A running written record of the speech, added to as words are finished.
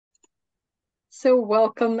So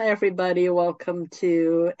welcome everybody. Welcome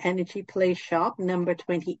to Energy Playshop number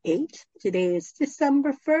 28. Today is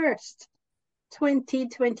December 1st,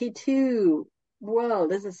 2022. Well,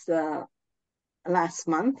 this is the last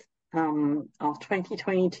month of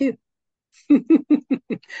 2022.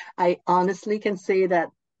 I honestly can say that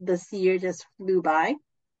this year just flew by.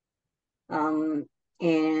 Um,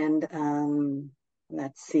 and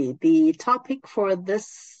let's see. The topic for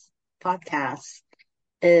this podcast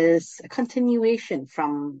is a continuation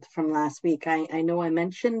from last week. I know I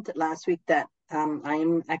mentioned last week that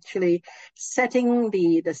I'm actually setting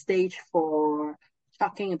the stage for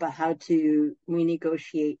talking about how to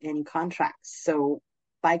renegotiate any contracts. So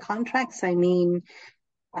by contracts, I mean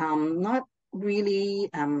not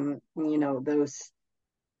really those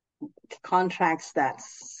contracts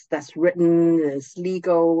that's written is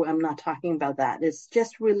legal. I'm not talking about that. It's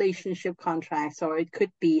just relationship contracts, or it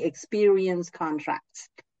could be experience contracts.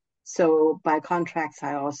 So by contracts,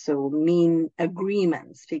 I also mean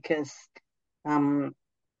agreements, because um,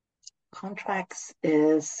 contracts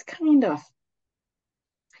is kind of,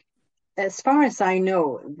 as far as I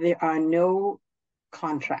know, there are no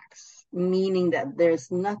contracts, meaning that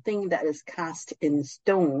there's nothing that is cast in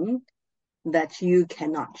stone that you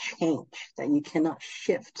cannot change, that you cannot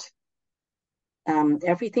shift.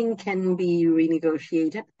 Everything can be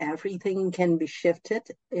renegotiated. Everything can be shifted.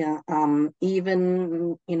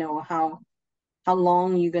 Even how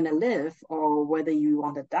long you're gonna live, or whether you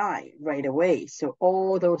want to die right away. So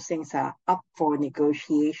all those things are up for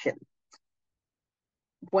negotiation.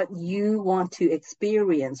 What you want to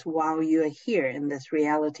experience while you're here in this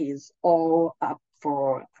reality is all up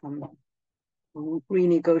for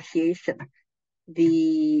renegotiation.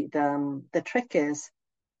 The trick is,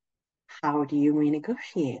 how do you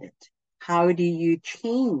renegotiate it? How do you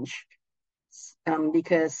change?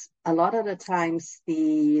 Because a lot of the times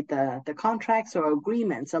the contracts or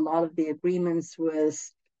agreements, a lot of the agreements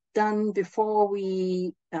was done before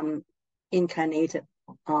we incarnated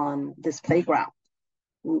on this playground.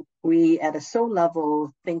 We at a soul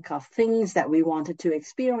level think of things that we wanted to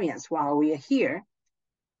experience while we are here.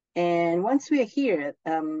 And once we are here,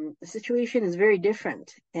 the situation is very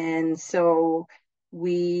different. And so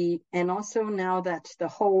and also now that the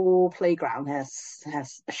whole playground has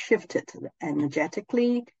shifted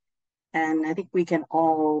energetically, and I think we can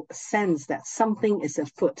all sense that something is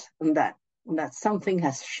afoot, and that something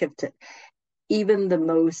has shifted. Even the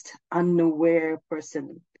most unaware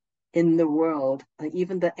person in the world,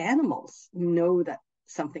 even the animals, know that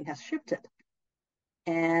something has shifted.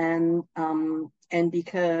 And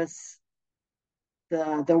because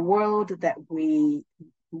the world that when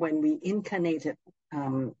we incarnated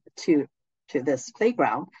to this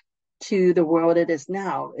playground, to the world it is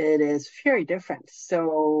now, it is very different.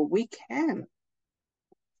 So we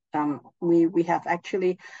have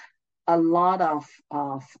actually a lot of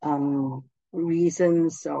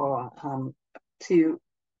reasons, or to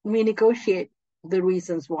renegotiate the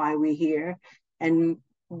reasons why we're here, and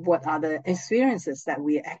what are the experiences that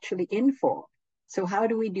we're actually in for. So how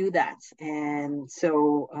do we do that? And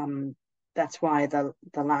so that's why the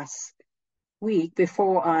last week,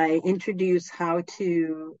 before I introduce how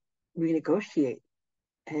to renegotiate,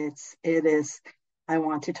 it is I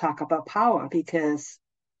want to talk about power, because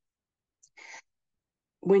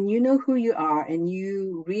when you know who you are and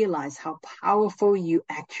you realize how powerful you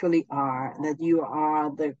actually are, that you are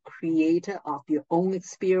the creator of your own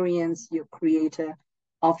experience, your creator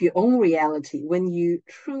of your own reality, when you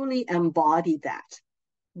truly embody that,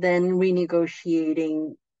 then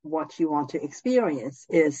renegotiating what you want to experience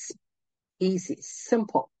is easy,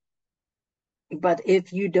 simple. But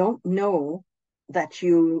if you don't know that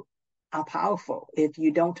you are powerful, if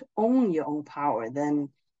you don't own your own power, then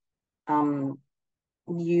um,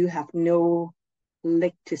 you have no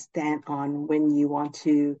leg to stand on when you want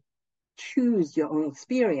to choose your own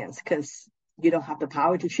experience, because you don't have the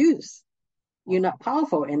power to choose. You're not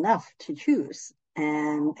powerful enough to choose.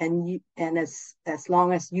 And as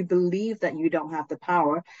long as you believe that you don't have the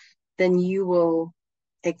power, then you will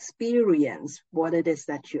experience what it is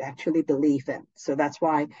that you actually believe in. So that's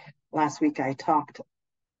why last week I talked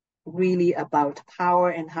really about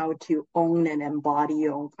power and how to own and embody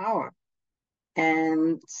your own power.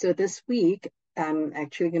 And so this week, I'm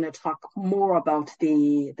actually going to talk more about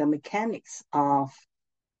the mechanics of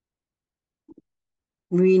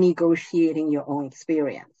renegotiating your own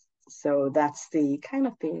experience. So that's the kind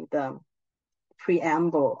of the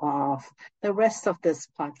preamble of the rest of this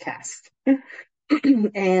podcast.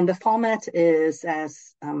 And the format is,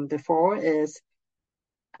 as before, is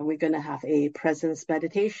we're going to have a presence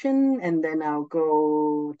meditation, and then I'll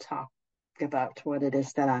go about what it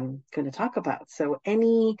is that I'm going to talk about. So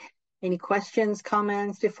any questions,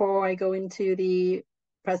 comments before I go into the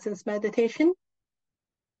presence meditation?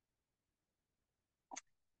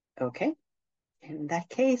 Okay. In that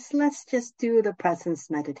case, let's just do the presence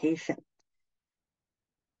meditation.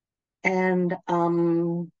 And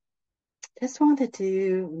just wanted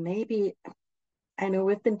to maybe, I know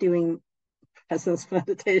we've been doing presence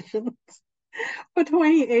meditations for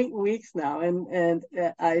 28 weeks now, and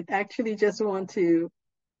I actually just want to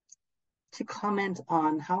comment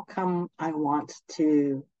on how come I want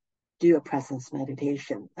to do a presence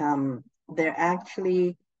meditation. I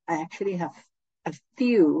actually have a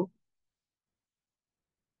few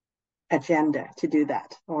agenda to do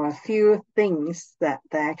that, or a few things that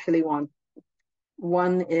I actually want.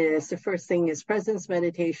 One is, the first thing is, presence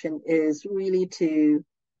meditation is really to,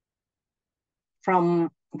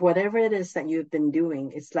 from whatever it is that you've been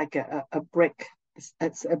doing, it's like a break.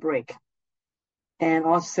 It's a break. And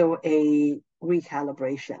also a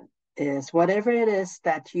recalibration is whatever it is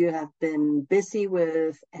that you have been busy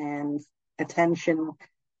with and attention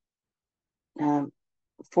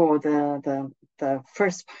for the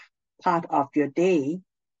first part of your day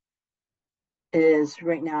is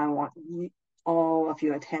right now. I want all of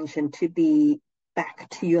your attention to be back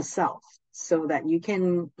to yourself so that you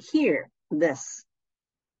can hear this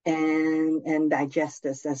and digest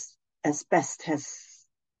this as best as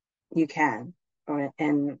you can.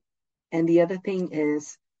 And the other thing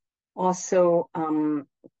is also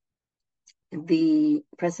the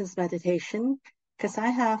presence meditation, because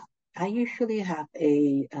I usually have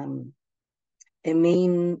a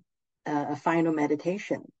final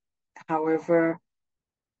meditation. However,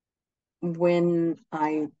 when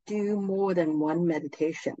I do more than one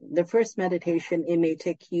meditation, the first meditation, it may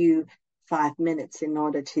take you 5 minutes in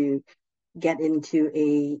order to get into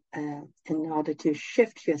in order to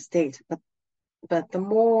shift your state. But the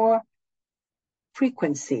more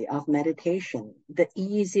frequency of meditation, the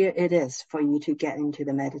easier it is for you to get into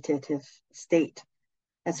the meditative state.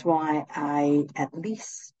 That's why I at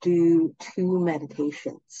least do 2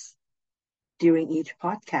 meditations during each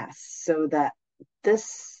podcast, so that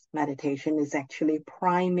this meditation is actually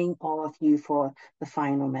priming all of you for the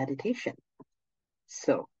final meditation.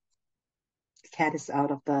 So the cat is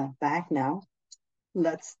out of the bag now.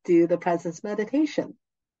 Let's do the presence meditation.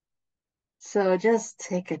 So just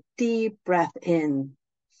take a deep breath in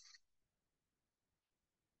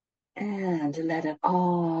and let it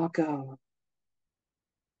all go.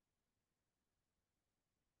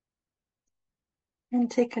 And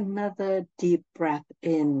take another deep breath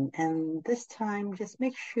in. And this time, just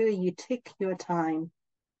make sure you take your time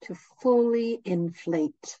to fully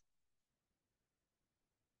inflate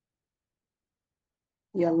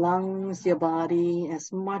your lungs, your body,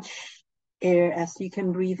 as much air as you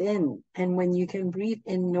can breathe in. And when you can breathe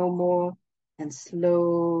in no more, and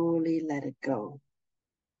slowly let it go.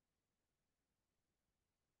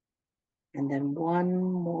 And then one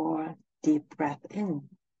more deep breath in.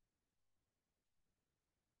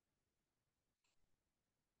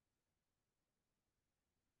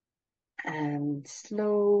 And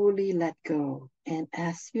slowly let go. And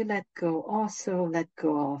as you let go, also let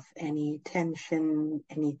go of any tension,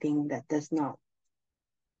 anything that does not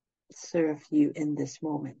serve you in this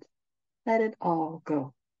moment. Let it all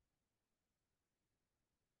go.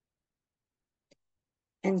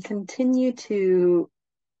 And continue to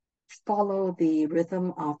follow the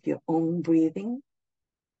rhythm of your own breathing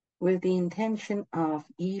with the intention of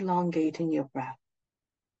elongating your breath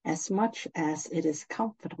as much as it is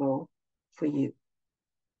comfortable for you.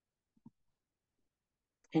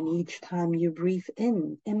 And each time you breathe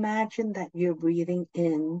in, imagine that you're breathing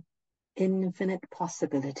in infinite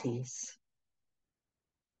possibilities.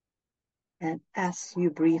 And as you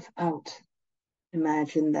breathe out,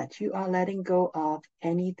 imagine that you are letting go of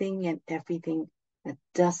anything and everything that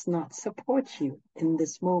does not support you in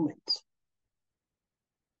this moment.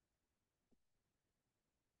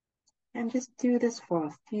 And just do this for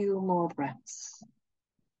a few more breaths.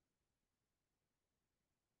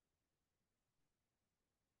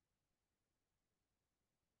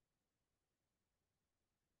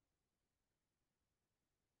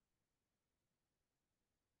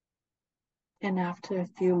 And after a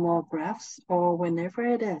few more breaths, or whenever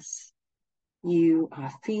it is, you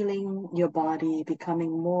are feeling your body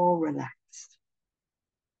becoming more relaxed.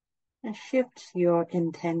 And shift your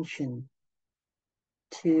intention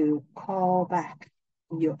to call back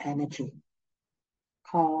your energy,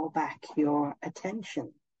 call back your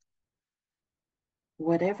attention.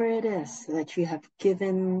 Whatever it is that you have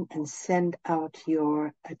given and sent out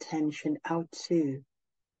your attention out to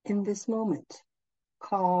in this moment,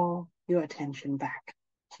 call your attention back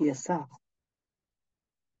to yourself.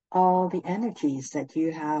 All the energies that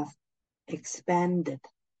you have expanded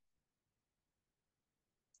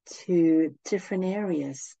to different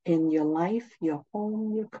areas in your life, your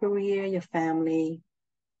home, your career, your family,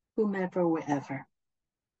 whomever, wherever.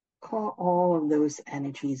 Call all of those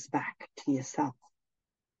energies back to yourself.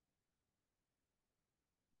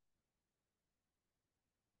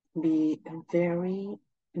 Be very,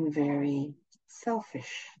 very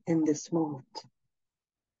selfish in this moment.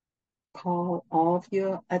 Call all of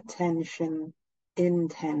your attention,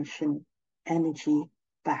 intention, energy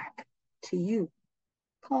back to you.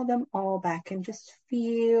 Call them all back and just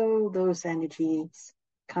feel those energies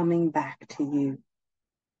coming back to you.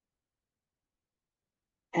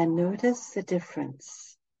 And notice the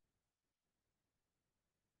difference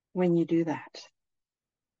when you do that.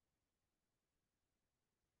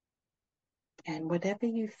 And whatever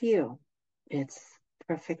you feel, it's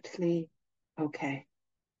perfectly okay.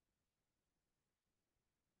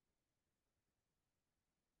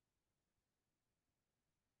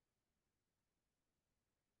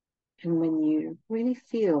 And when you really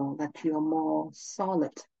feel that you're more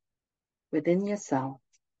solid within yourself,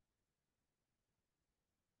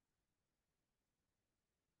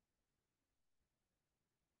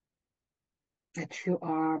 that you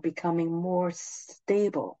are becoming more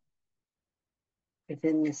stable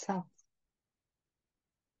within yourself.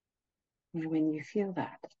 And when you feel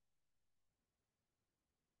that,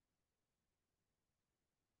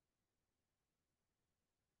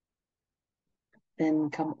 then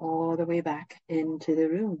come all the way back into the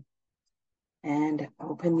room and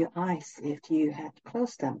open your eyes if you had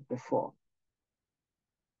closed them before.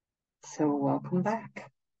 So welcome back.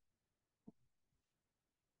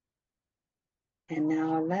 And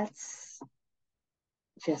now let's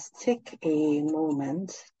just take a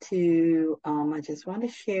moment to, I just want to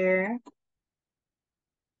share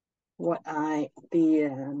what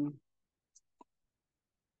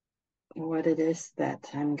what it is that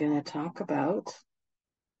I'm going to talk about.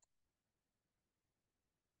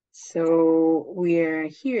 So we're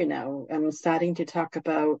here now. I'm starting to talk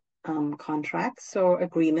about contracts or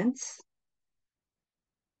agreements.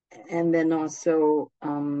 And then also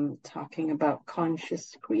talking about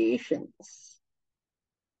conscious creations.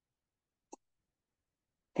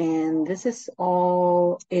 And this is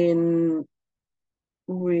all in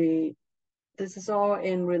relationship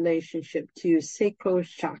to sacral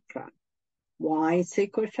chakra. Why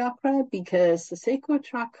sacral chakra? Because the sacral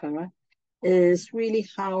chakra is really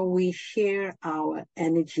how we share our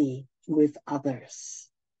energy with others.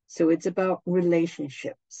 So it's about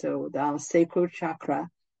relationship. So the sacral chakra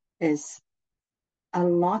is a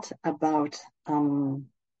lot about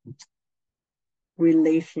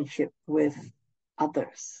relationship with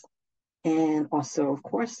others. And also, of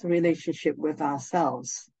course, relationship with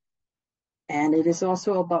ourselves. And it is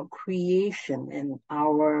also about creation and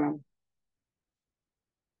our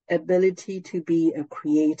ability to be a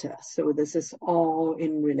creator. So this is all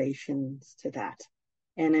in relation to that.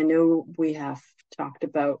 And I know we have talked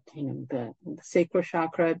about, the sacral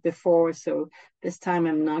chakra before. So this time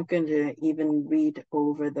I'm not going to even read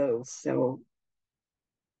over those. So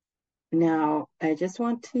now I just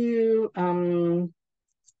want to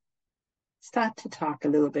start to talk a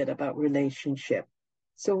little bit about relationship.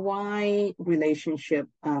 So why relationship?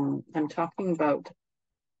 I'm talking about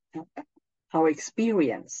our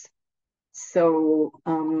experience. So,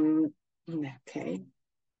 okay.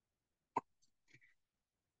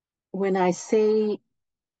 When I say,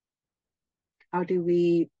 how do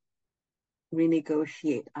we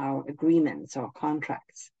renegotiate our agreements or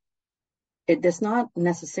contracts? It does not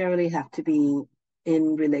necessarily have to be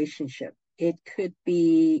in relationship. It could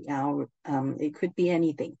be it could be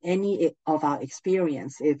anything, any of our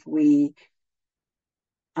experience. If we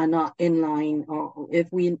are not in line, or if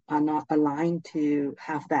we are not aligned to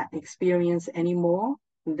have that experience anymore,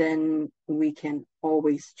 then we can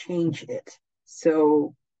always change it.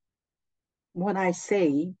 So what I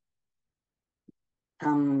say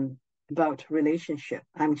about relationship,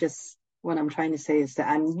 what I'm trying to say is that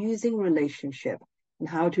I'm using relationship and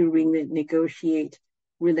how to renegotiate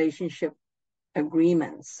relationship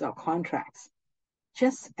agreements or contracts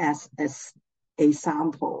just as an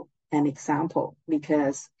example,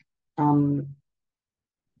 because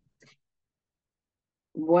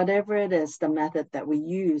whatever it is, the method that we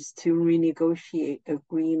use to renegotiate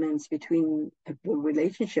agreements between the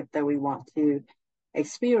relationship that we want to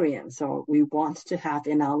experience or we want to have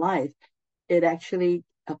in our life, it actually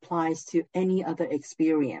applies to any other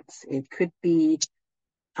experience. It could be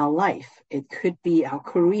our life. It could be our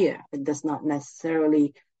career. It does not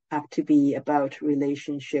necessarily have to be about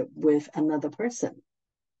relationship with another person.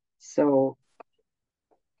 So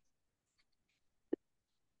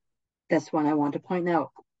that's what I want to point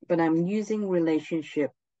out. But I'm using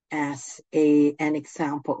relationship as an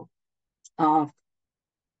example of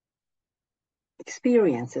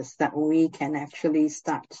experiences that we can actually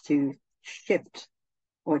start to shift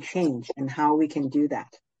or change, and how we can do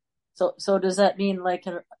that. So does that mean like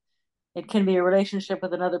it can be a relationship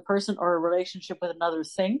with another person or a relationship with another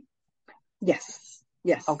thing? Yes,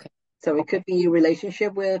 yes. Okay. So it Okay. could be a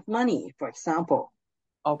relationship with money, for example.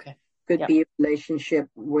 Okay. Could Yep. be a relationship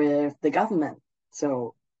with the government.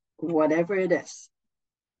 So whatever it is,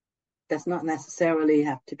 does not necessarily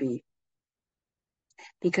have to be,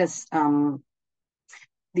 because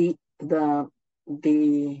the the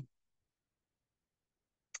the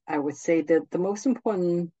I would say that the most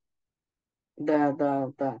important,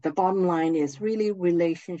 the bottom line is really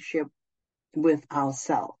relationship with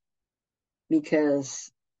ourselves.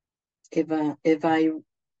 Because if I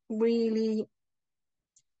really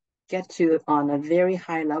get to on a very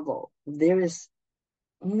high level, there is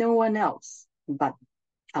no one else but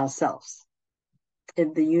ourselves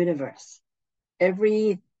in the universe.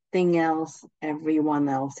 Everything else, everyone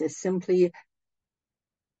else is simply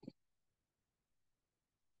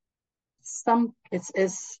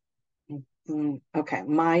it's okay.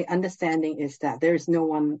 My understanding is that there's no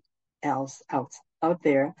one else out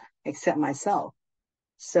there except myself.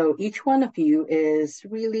 So each one of you is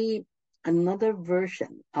really another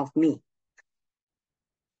version of me.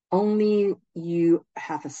 Only you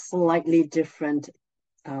have a slightly different,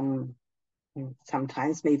 um,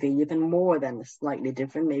 sometimes maybe even more than slightly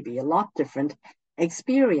different, maybe a lot different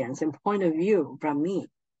experience and point of view from me.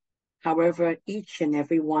 However, each and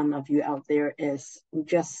every one of you out there is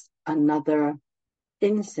just another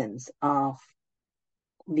instance of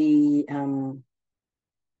the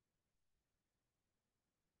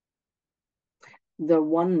the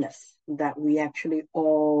oneness that we actually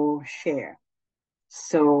all share.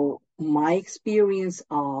 So my experience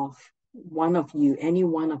of one of you, any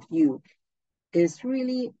one of you, is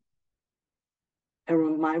really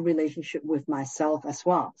my relationship with myself as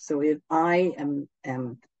well. So if I am,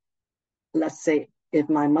 let's say, if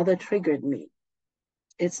my mother triggered me,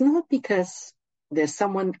 it's not because there's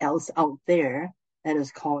someone else out there that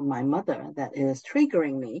is called my mother that is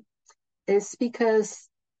triggering me. It's because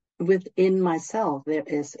within myself there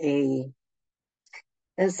is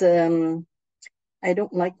as I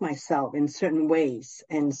don't like myself in certain ways,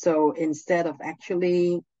 and so instead of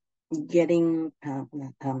actually getting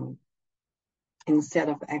instead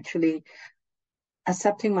of actually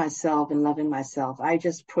accepting myself and loving myself, I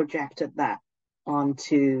just projected that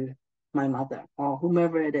onto my mother or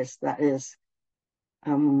whomever it is that is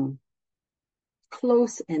um,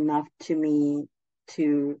 close enough to me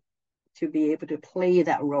to be able to play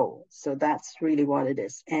that role. So that's really what it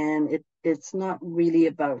is, and it's not really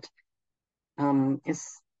about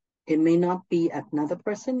it may not be another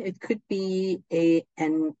person. It could be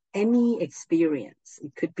any experience.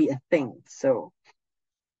 It could be a thing. So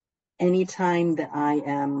anytime that I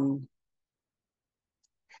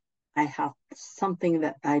have something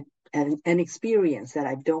that an experience that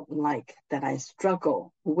I don't like, that I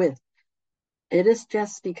struggle with, it is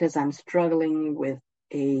just because I'm struggling with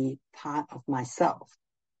a part of myself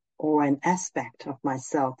or an aspect of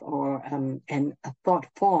myself or a thought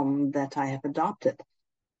form that I have adopted.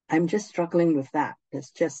 I'm just struggling with that.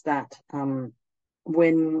 It's just that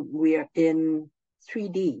when we're in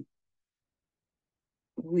 3D,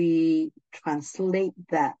 we translate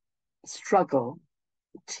that struggle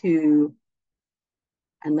to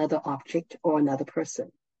another object or another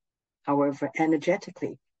person. However,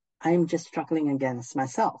 energetically, I'm just struggling against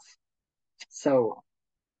myself. So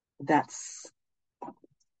that's,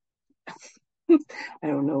 I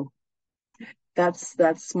don't know,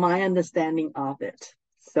 that's my understanding of it.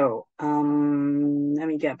 So let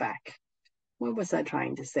me get back. What was I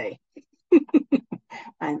trying to say?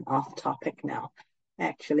 I'm off topic now.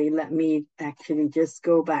 Actually, let me actually just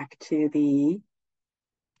go back to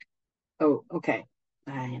oh, okay.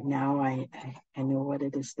 I know what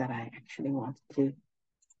it is that I actually want to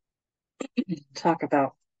talk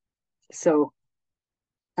about. So,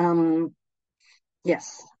 um,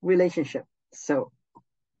 yes, relationship. So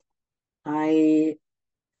I,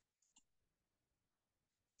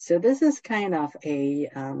 so this is kind of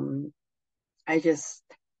I just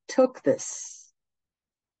took this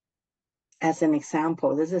as an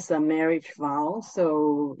example. This is a marriage vow.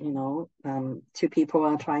 So, two people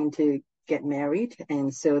are trying to get married.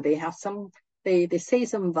 And so they have they say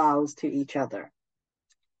some vows to each other.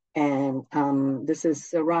 And this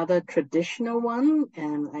is a rather traditional one,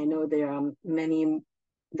 and I know there are many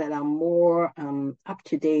that are more up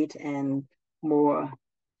to date and more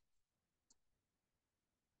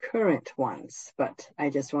current ones. But I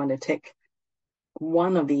just want to take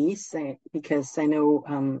one of these because I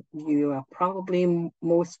know you are probably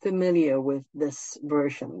most familiar with this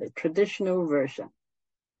version, the traditional version.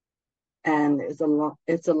 And it's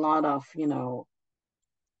a lot of,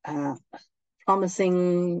 uh,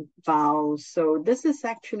 promising vows. So this is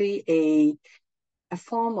actually a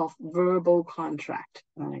form of verbal contract.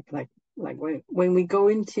 Like when we go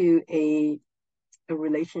into a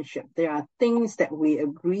relationship, there are things that we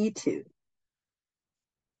agree to.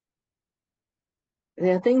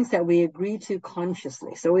 There are things that we agree to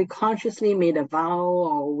consciously. So we consciously made a vow,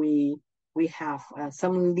 or we have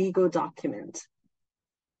some legal document.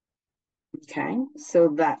 Okay, so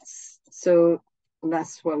that's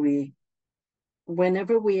what we,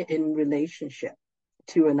 whenever we're in relationship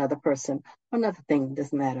to another person, another thing,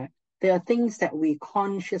 doesn't matter. There are things that we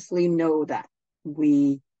consciously know that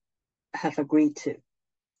we have agreed to.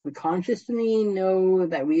 We consciously know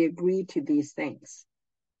that we agree to these things.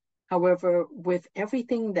 However, with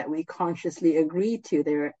everything that we consciously agree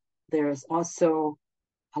to, there's also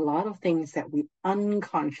a lot of things that we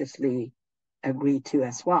unconsciously agree to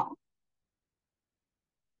as well.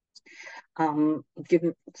 So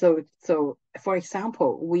for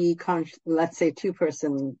example, let's say two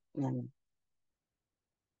person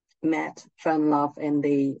met, fell in love, and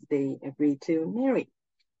they agreed to marry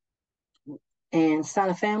and start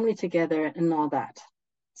a family together and all that.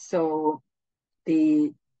 So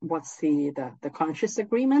what's the conscious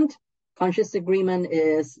agreement? Conscious agreement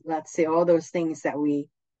is, let's say, all those things that we've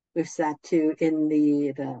said to in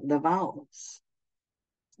the vows.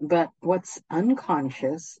 But what's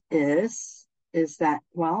unconscious is that,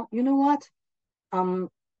 well, you know what?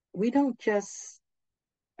 We don't just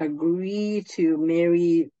agree to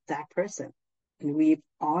marry that person. We've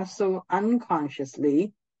also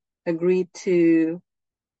unconsciously agreed to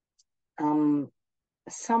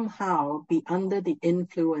somehow be under the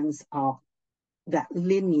influence of that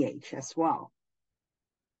lineage as well.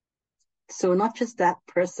 So not just that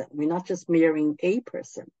person, we're not just marrying a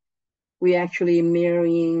person, we're actually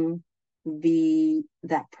marrying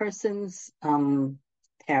that person's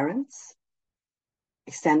parents,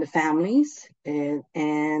 extended families, and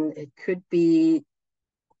it could be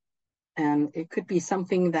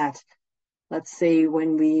something that, let's say,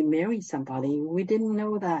 when we marry somebody, we didn't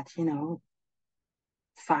know that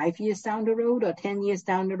 5 years down the road or 10 years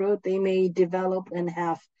down the road, they may develop and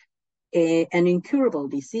have an incurable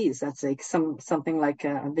disease. That's like something like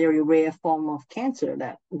a very rare form of cancer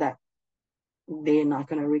that they're not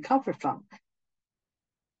going to recover from.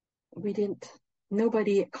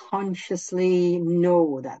 Nobody consciously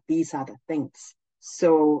know that these are the things.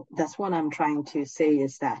 So that's what I'm trying to say,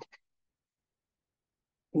 is that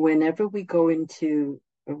whenever we go into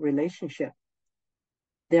a relationship,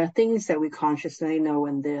 there are things that we consciously know,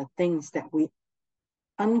 and there are things that we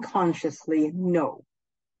unconsciously know.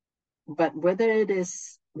 But whether it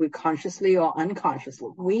is we consciously or unconsciously,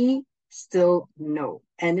 we still know.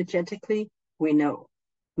 Energetically, we know.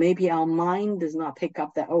 Maybe our mind does not pick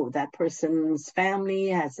up that, oh, that person's family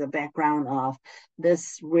has a background of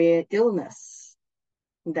this rare illness,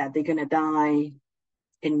 that they're going to die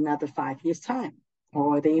in another 5 years' time.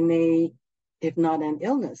 Or they may, if not an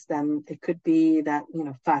illness, then it could be that,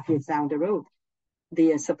 5 years down the road,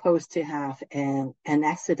 they are supposed to have an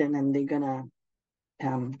accident, and they're going to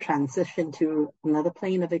transition to another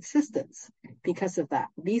plane of existence because of that.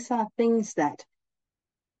 These are things that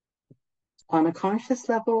on a conscious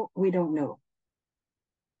level, we don't know.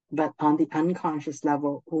 But on the unconscious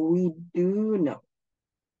level, we do know.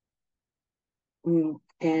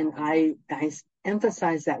 And I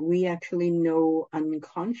emphasize that we actually know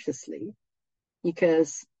unconsciously,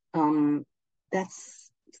 because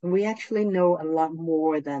we actually know a lot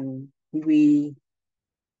more than we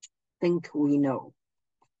think we know.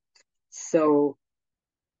 So,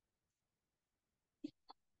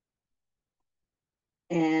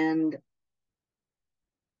 and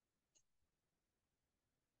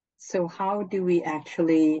so how do we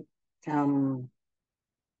actually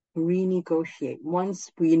renegotiate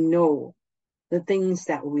once we know the things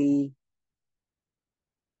that we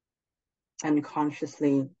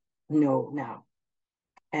unconsciously know now,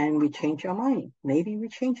 and we change our mind? Maybe we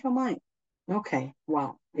change our mind. Okay,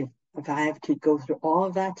 well, if I have to go through all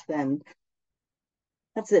of that, then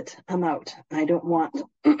that's it. I'm out. I don't want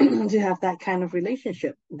to have that kind of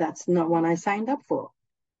relationship. That's not what I signed up for.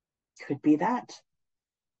 Could be that.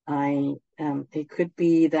 It could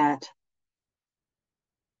be that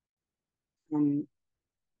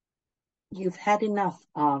you've had enough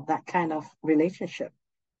of that kind of relationship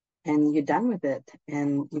and you're done with it.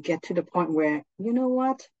 And you get to the point where, you know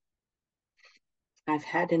what? I've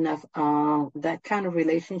had enough of that kind of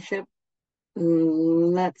relationship.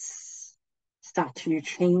 Let's start to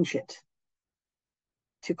change it,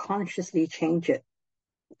 to consciously change it.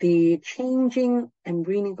 The changing and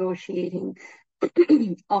renegotiating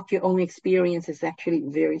of your own experience is actually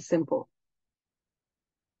very simple.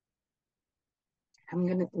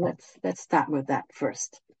 Let's start with that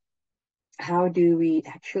first. How do we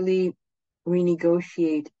actually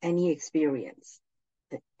renegotiate any experience?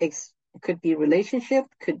 It could be relationship,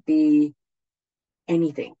 could be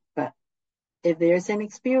anything. But if there's an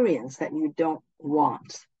experience that you don't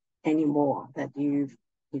want anymore, that you've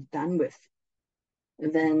done with,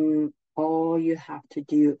 then all you have to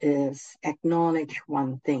do is acknowledge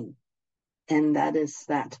one thing, and that is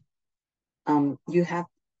that you have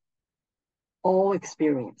all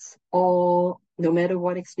experience, no matter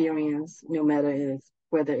what experience, no matter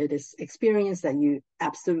whether it is experience that you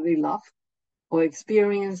absolutely love or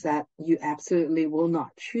experience that you absolutely will not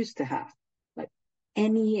choose to have. Like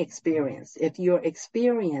any experience, if you're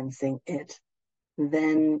experiencing it,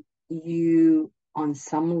 then you, on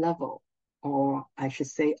some level, or I should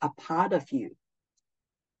say a part of you,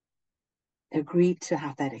 agreed to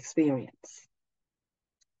have that experience.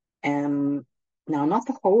 And now, not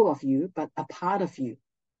the whole of you, but a part of you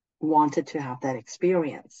wanted to have that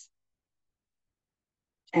experience.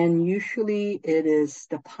 And usually it is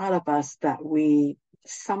the part of us that we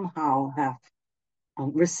somehow have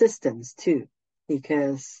resistance to,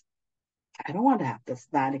 because I don't want to have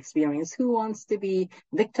that experience. Who wants to be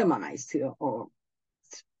victimized, or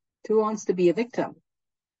who wants to be a victim?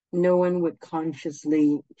 No one would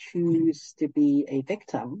consciously choose to be a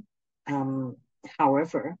victim.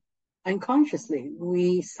 However, unconsciously,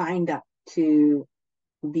 we signed up to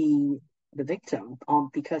be the victim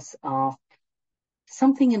because of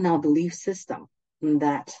something in our belief system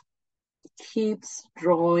that keeps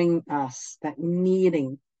drawing us, that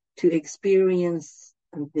needing to have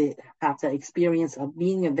the experience of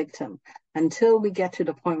being a victim until we get to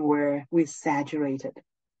the point where we're saturated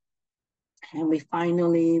and we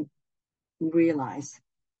finally realize,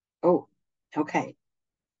 oh, okay,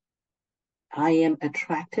 I am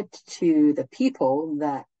attracted to the people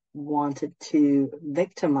that wanted to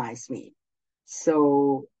victimize me.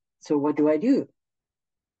 So what do I do?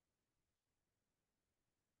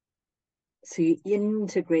 So you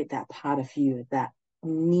integrate that part of you that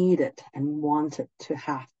needed and wanted to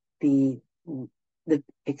have the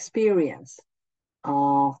experience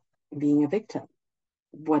of being a victim,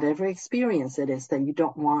 whatever experience it is that you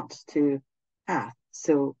don't want to have.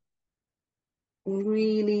 So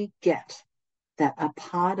really get that a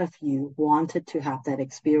part of you wanted to have that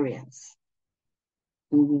experience.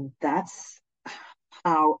 That's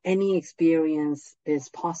how any experience is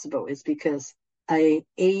possible, is because a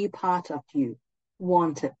part of you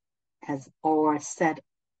wanted or said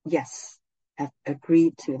yes, have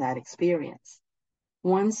agreed to that experience.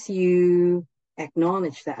 Once you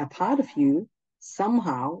acknowledge that a part of you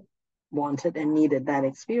somehow wanted and needed that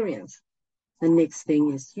experience, the next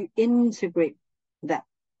thing is you integrate that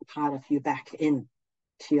part of you back in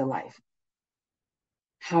to your life.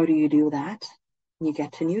 How do you do that? You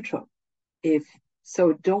get to neutral.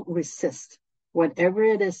 So don't resist. Whatever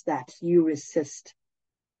it is that you resist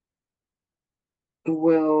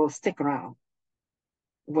will stick around.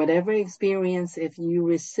 Whatever experience, if you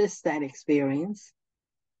resist that experience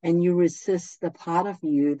and you resist the part of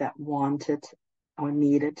you that wanted or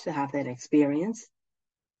needed to have that experience,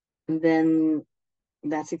 then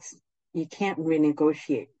you can't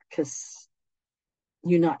renegotiate, because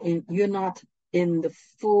you're not in the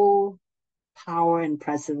full power and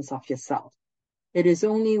presence of yourself. It is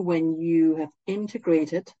only when you have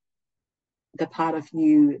integrated the part of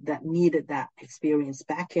you that needed that experience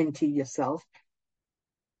back into yourself,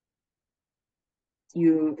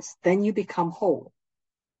 then you become whole.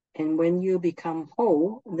 And when you become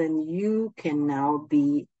whole, then you can now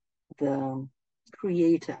be the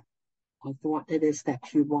creator of what it is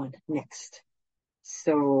that you want next.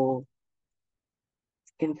 So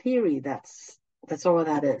in theory, that's all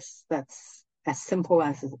that is. That's as simple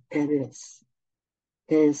as it is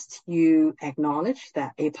to acknowledge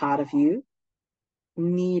that a part of you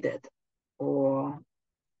needed or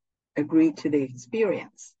agreed to the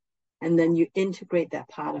experience. And then you integrate that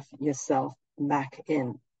part of yourself back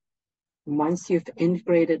in. Once you've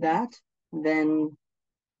integrated that, then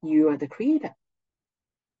you are the creator.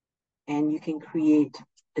 And you can create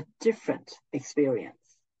a different experience.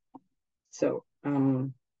 So,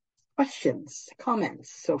 questions,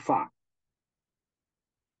 comments so far?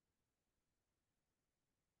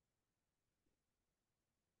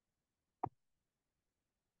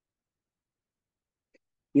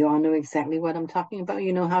 You all know exactly what I'm talking about.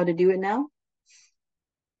 You know how to do it now?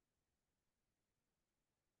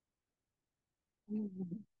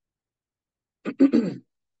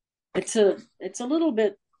 It's a little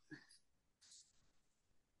bit,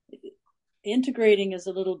 integrating is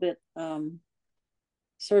a little bit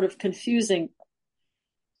sort of confusing.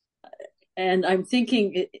 And I'm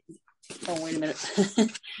thinking, oh, wait a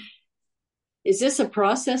minute. Is this a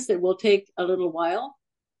process that will take a little while?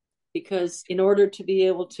 Because in order to be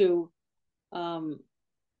able to um,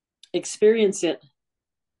 experience it,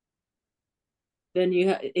 then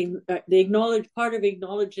the acknowledge part of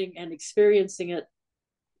acknowledging and experiencing it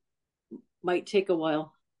might take a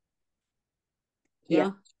while.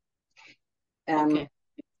 Yeah. Okay.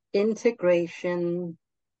 Integration.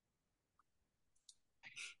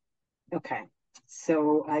 Okay.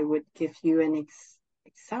 So I would give you an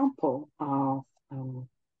example of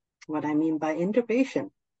what I mean by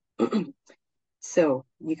integration. So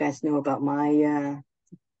you guys know about my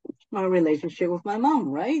relationship with my mom,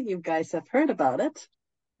 right? You guys have heard about it.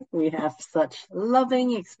 We have such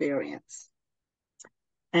loving experience.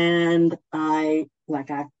 And I've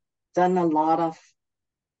done a lot of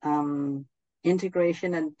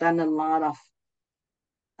integration and done a lot of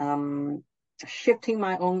um, shifting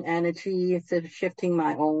my own energy, shifting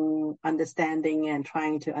my own understanding and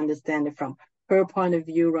trying to understand it from her point of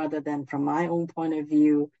view rather than from my own point of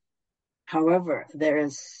view. However, there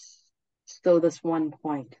is still this one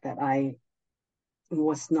point that I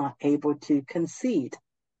was not able to concede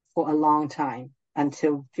for a long time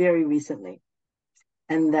until very recently.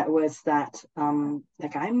 And that was that I'm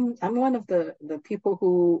one of the people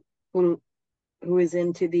who is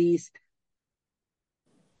into these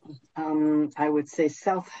I would say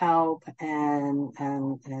self-help and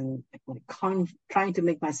trying to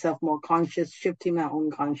make myself more conscious, shifting my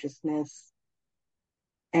own consciousness.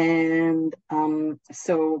 And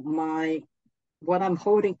so what I'm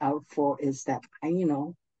holding out for is that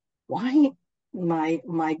why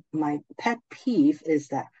my pet peeve is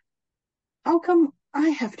that how come I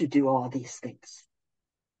have to do all these things?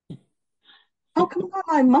 How come not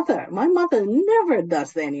my mother? My mother never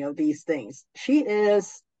does any of these things. She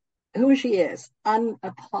is who she is,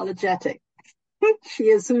 unapologetic. She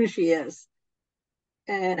is who she is.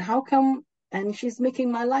 And how come, and she's making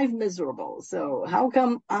my life miserable. So how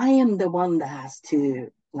come I am the one that has to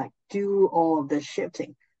like do all of the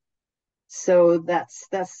shifting? So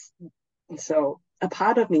so a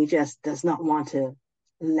part of me just does not want to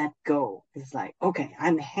let go. It's like, okay,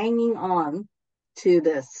 I'm hanging on to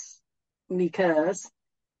this because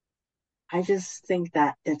I just think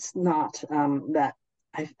that it's not that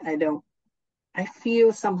I don't I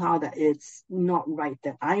feel somehow that it's not right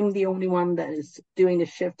that I'm the only one that is doing the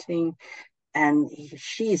shifting and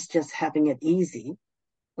she's just having it easy.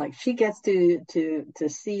 Like she gets to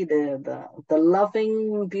see the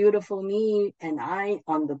loving, beautiful me, and I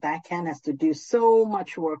on the back end has to do so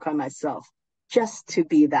much work on myself just to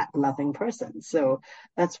be that loving person. So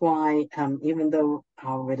that's why even though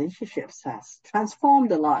our relationships has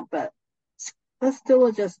transformed a lot, but there's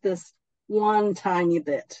still just this one tiny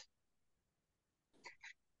bit.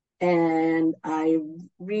 And I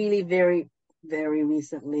really very, very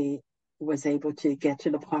recently was able to get to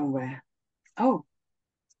the point where, oh,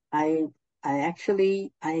 I I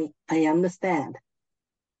understand.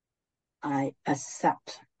 I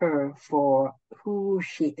accept her for who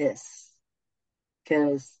she is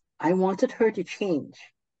because I wanted her to change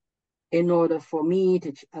in order for me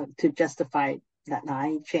to justify that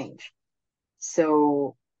I change.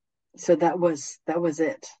 So that was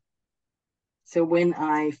it. So when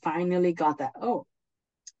I finally got that, oh,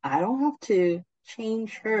 I don't have to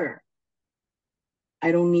change her.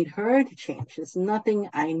 I don't need her to change. There's nothing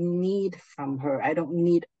I need from her. I don't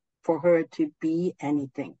need for her to be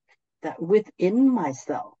anything. That within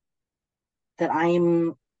myself, that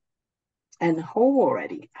I'm and whole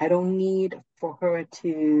already. I don't need for her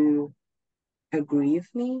to agree with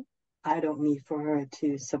me. I don't need for her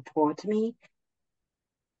to support me.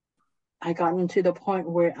 I gotten to the point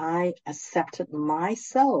where I accepted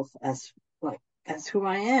myself as who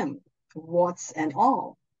I am, what's and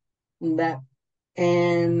all. That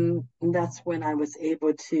and that's when I was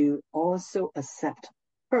able to also accept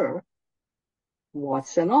her,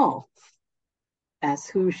 what's and all, as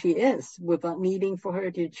who she is without needing for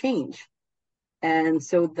her to change. And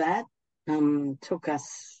so that took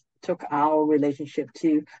our relationship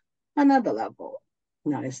to another level.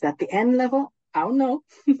 Now, is that the end level? I don't know.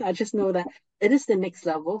 I just know that it is the next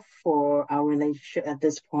level for our relationship at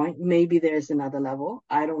this point. Maybe there's another level.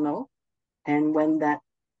 I don't know. And when that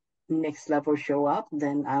next level show up,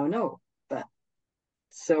 then I don't know. But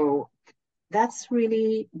so that's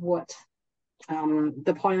really what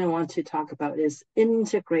the point I want to talk about is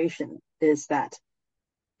integration, is that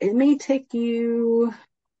it may take you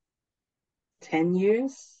 10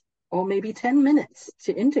 years or maybe 10 minutes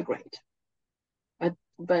to integrate.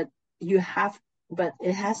 But you have, but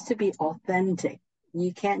it has to be authentic.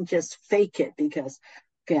 You can't just fake it because,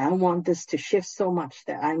 okay, I want this to shift so much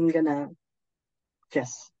that I'm gonna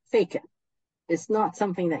just fake it. It's not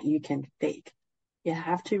something that you can fake. You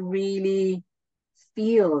have to really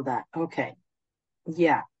feel that, okay,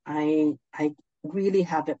 yeah, I really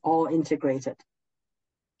have it all integrated.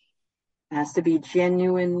 It has to be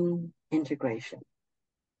genuine integration.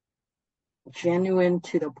 Genuine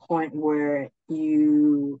to the point where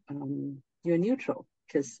you're neutral,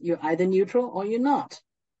 because you're either neutral or you're not.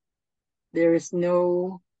 There's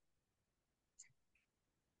no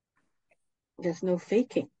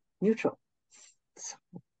faking. Neutral. So,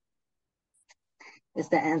 does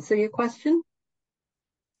that answer your question?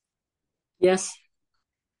 Yes.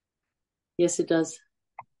 Yes, it does.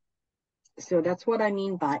 So that's what I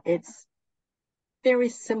mean by it's very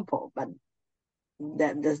simple, but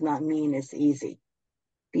that does not mean it's easy,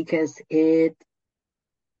 because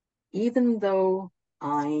even though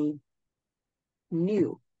I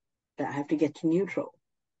knew that I have to get to neutral,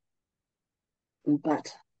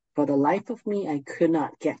 but for the life of me, I could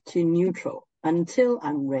not get to neutral until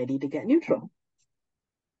I'm ready to get neutral.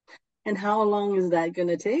 And how long is that going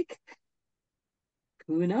to take?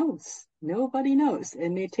 Who knows? Nobody knows. It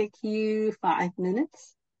may take you 5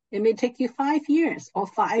 minutes. It may take you 5 years or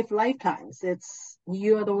 5 lifetimes.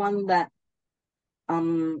 You're the one that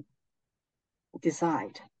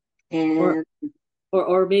decide. And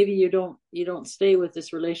or maybe you don't stay with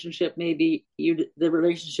this relationship. Maybe the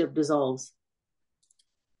relationship dissolves.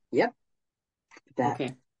 Yep. That.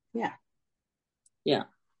 Okay. Yeah. Yeah.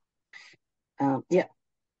 Yeah.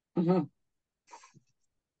 Mm-hmm.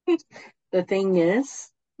 The thing is,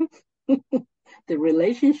 the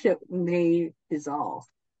relationship may dissolve,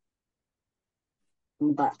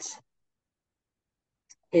 but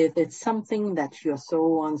if it's something that your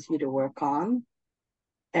soul wants you to work on,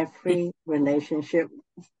 every relationship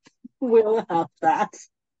will have that.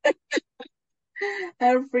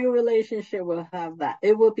 Every relationship will have that.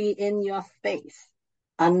 It will be in your face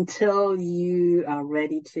until you are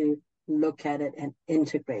ready to look at it and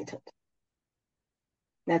integrate it.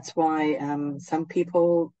 That's why some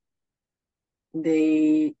people,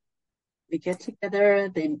 they get together,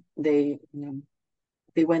 they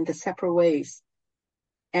went their separate ways,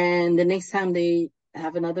 and the next time they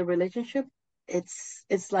have another relationship,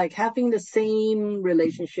 it's like having the same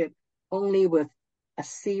relationship only with a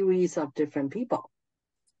series of different people.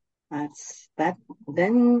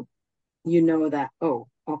 Then you know that, oh,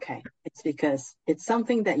 okay, it's because it's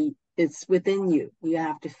something that it's within you. You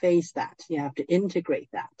have to face that. You have to integrate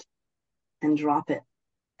that and drop it.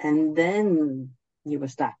 And then you will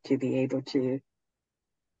start to be able to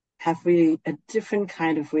have really a different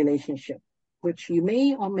kind of relationship, which you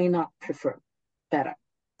may or may not prefer better.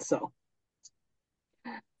 So,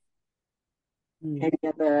 any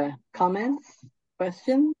other comments,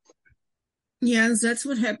 questions? Yes, that's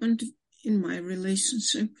what happened in my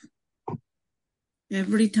relationship.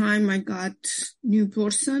 Every time I got new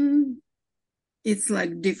person, it's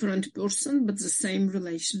like different person, but the same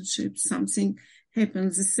relationship. Something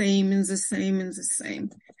happens the same and the same and the same.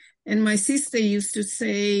 And my sister used to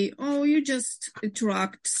say, oh, you just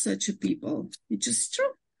attract such a people. It's just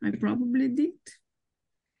true. I probably did.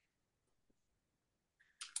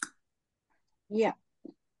 Yeah,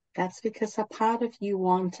 that's because a part of you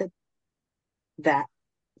wanted that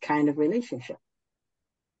kind of relationship.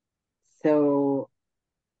 So,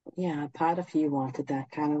 yeah, a part of you wanted that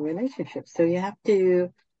kind of relationship. So you have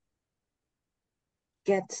to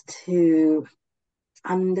get to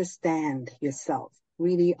understand yourself,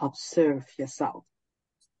 really observe yourself.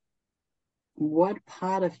 What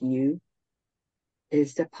part of you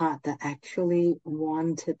is the part that actually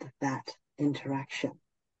wanted that interaction?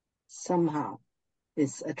 Somehow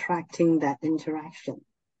is attracting that interaction.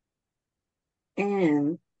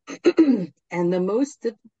 And and the most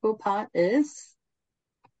difficult part is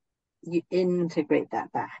you integrate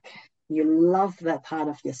that back. You love that part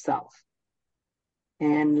of yourself.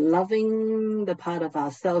 And loving the part of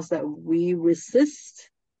ourselves that we resist,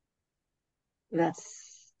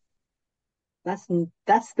 that's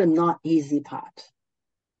the not easy part.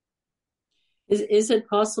 Is it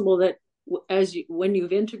possible that when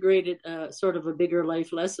you've integrated sort of a bigger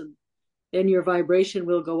life lesson, then your vibration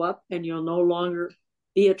will go up and you'll no longer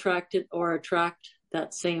be attracted or attract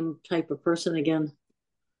that same type of person again?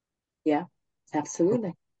 Yeah,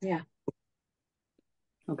 absolutely. Yeah.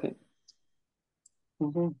 Okay.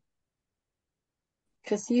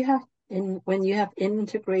 Because when you have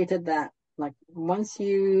integrated that, like once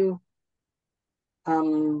you,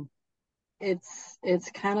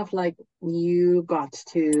 it's kind of like you got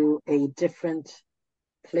to a different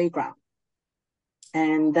playground,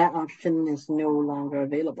 and that option is no longer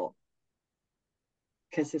available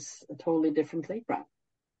because it's a totally different playground.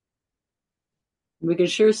 We can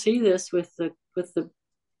sure see this with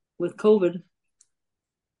COVID,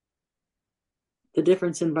 the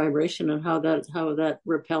difference in vibration and how that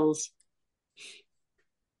repels.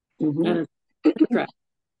 And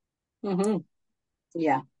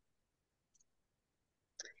Yeah.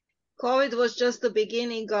 COVID was just the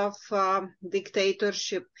beginning of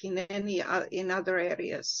dictatorship in other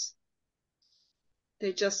areas.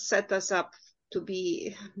 They just set us up to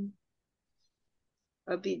be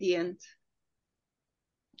obedient.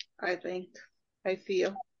 I think. I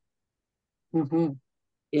feel.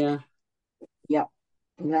 Yeah. Yep.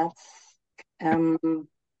 That's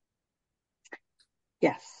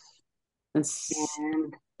yes. And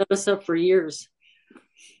set us up for years.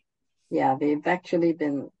 Yeah, they've actually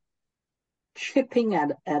been chipping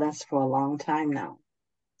at us for a long time now.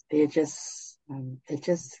 It just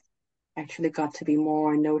actually got to be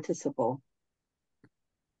more noticeable.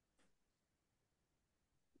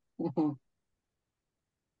 But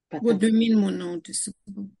what do you mean more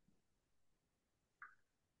noticeable?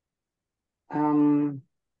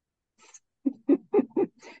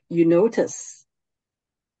 You notice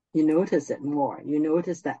it more. You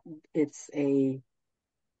notice that it's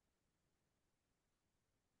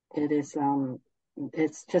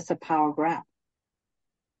just a power grab.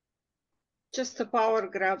 Just a power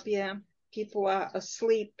grab, yeah. People are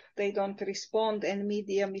asleep. They don't respond, and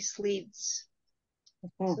media misleads.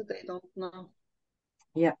 So they don't know.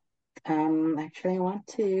 Yep. Actually, I want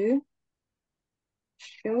to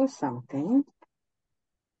show something.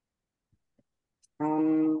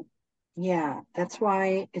 Yeah, that's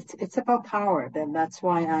why it's about power. That's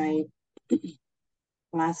why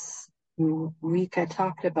last week I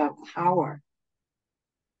talked about power.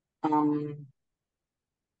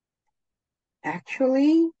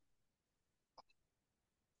 Actually,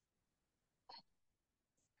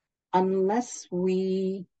 unless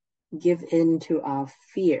we give in to our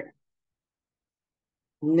fear,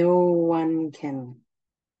 no one can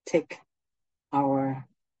take our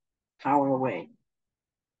power away.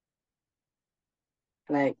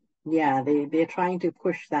 Like, yeah, they're trying to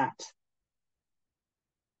push that,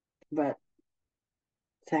 but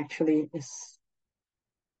it's actually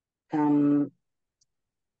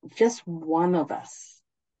just one of us,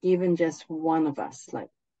 even just one of us. Like,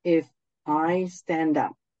 if I stand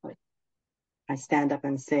up, like I stand up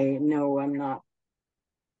and say, no, I'm not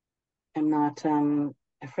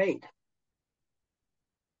afraid.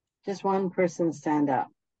 Just one person stand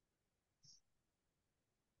up.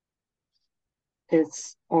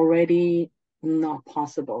 It's already not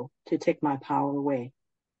possible to take my power away.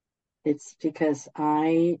 It's because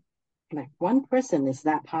one person is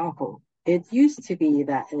that powerful. It used to be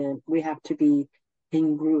that we have to be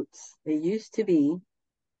in groups. It used to be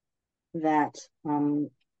that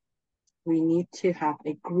we need to have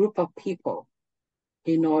a group of people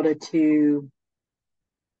in order to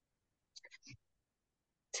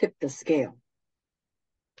tip the scale.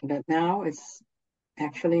 But now it's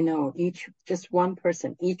actually no, just one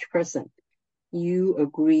person, each person, you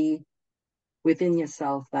agree within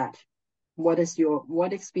yourself that what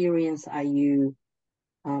experience are you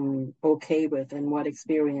okay with, and what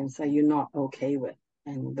experience are you not okay with,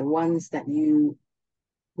 and the ones that you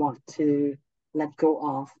want to let go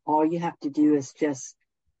of, all you have to do is just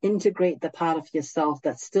integrate the part of yourself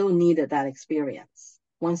that still needed that experience.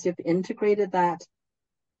 Once you've integrated that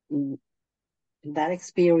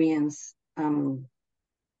experience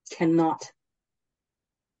cannot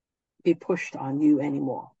be pushed on you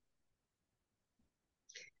anymore.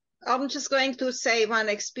 I'm just going to say one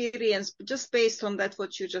experience, just based on that,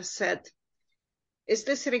 what you just said. Is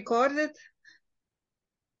this recorded?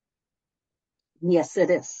 Yes, it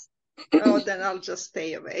is. Oh, then I'll just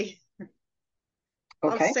stay away.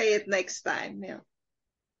 Okay. I'll say it next time. Yeah.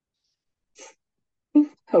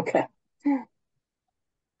 Okay.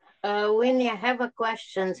 When you have a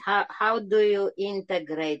questions, how do you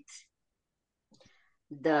integrate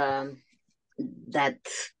that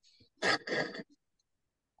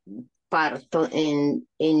part in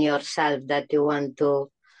yourself that you want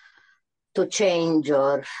to change,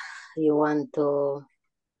 or you want to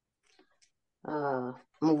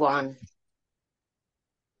move on?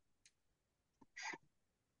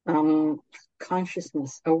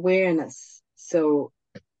 Consciousness, awareness. So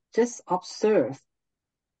just observe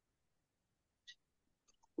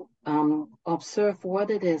observe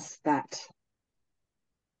what it is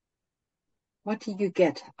what do you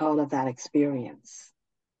get out of that experience?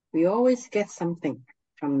 We always get something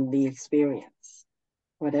from the experience.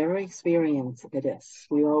 Whatever experience it is,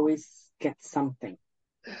 we always get something.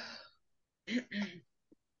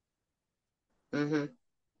 Mm-hmm.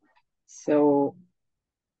 So,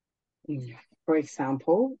 for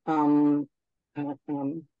example, I'm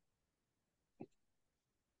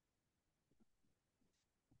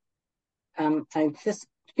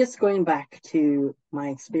just going back to my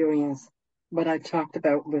experience, what I talked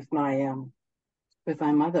about with my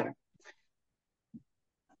mother.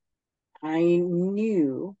 I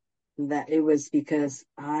knew that it was because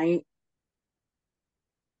I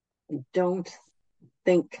don't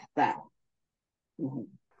think that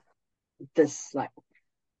this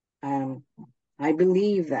I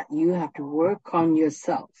believe that you have to work on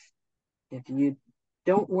yourself. If you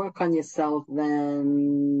don't work on yourself,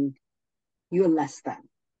 then you're less than.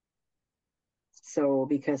 So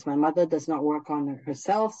because my mother does not work on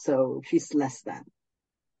herself, so she's less than.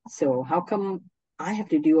 So how come I have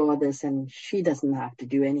to do all this and she doesn't have to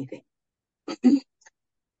do anything?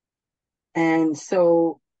 And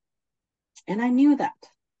I knew that.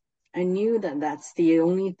 I knew that that's the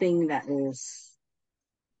only thing that is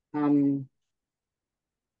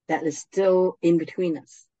still in between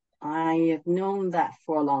us. I have known that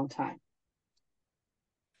for a long time.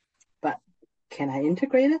 But can I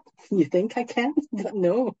integrate it? You think I can? But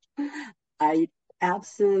no. I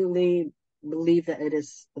absolutely believe that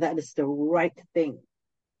that is the right thing.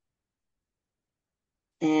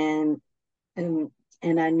 And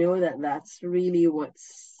I know that that's really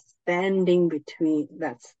what's standing between,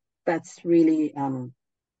 that's really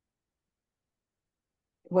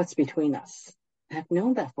what's between us. I've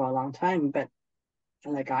known that for a long time, but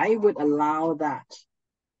I would allow that.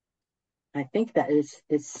 I think that is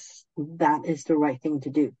the right thing to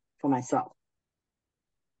do for myself.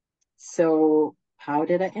 So how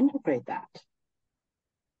did I integrate that?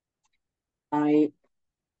 I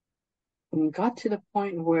got to the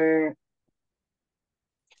point where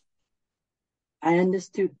I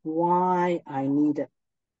understood why I needed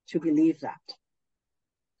to believe that.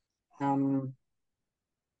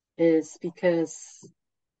 Is because I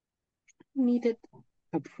needed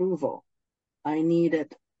approval. I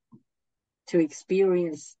needed to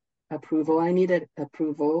experience approval. I needed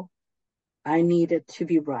approval. I needed to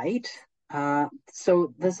be right.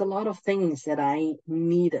 So there's a lot of things that I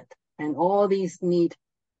needed, and all these need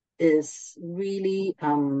is really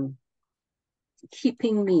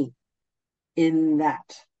keeping me in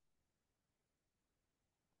that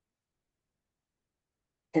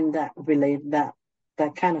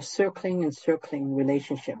kind of circling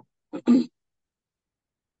relationship.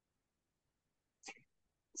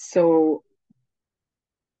 So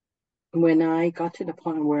when I got to the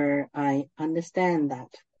point where I understand that,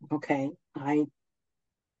 okay, I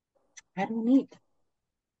don't need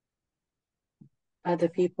other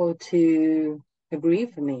people to agree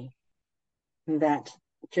with me, that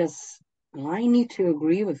just I need to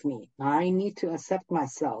agree with me. I need to accept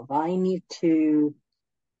myself. I need to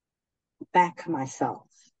back myself.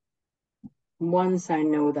 Once I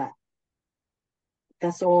know that,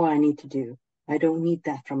 that's all I need to do. I don't need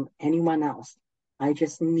that from anyone else. I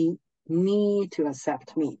just need to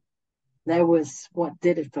accept me. That was what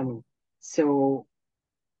did it for me. So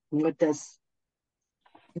what does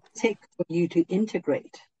it take for you to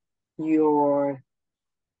integrate the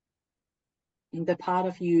part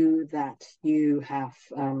of you that you have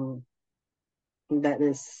that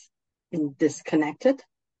is disconnected?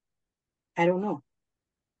 I don't know.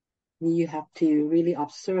 You have to really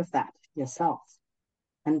observe that yourself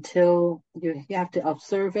until you have to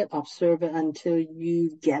observe it until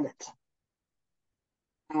you get it.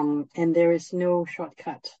 And there is no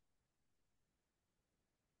shortcut.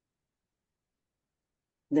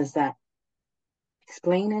 Does that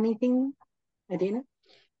explain anything, Adina?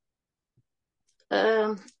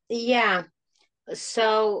 Yeah.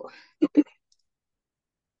 So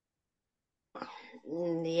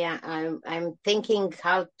yeah, I'm thinking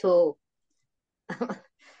how to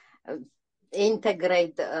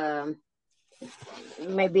integrate.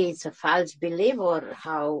 Maybe it's a false belief, or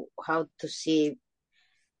how to see.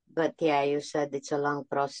 But yeah, you said it's a long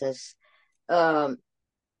process.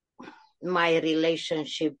 My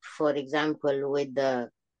relationship, for example, with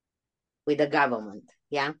the government,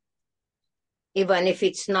 yeah, even if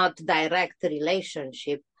it's not direct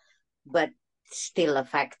relationship, but still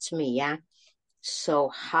affects me, yeah. So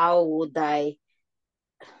how would I?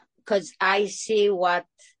 Because I see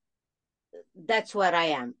that's where I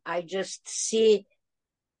am. I just see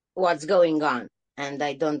what's going on. and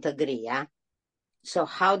I don't agree, yeah? So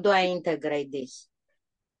how do I integrate this?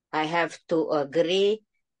 I have to agree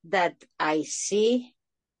that I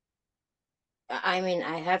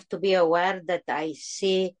have to be aware that I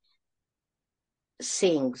see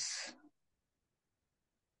things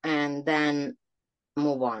and then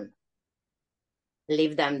move on.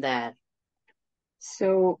 Leave them there.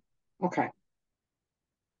 So, okay.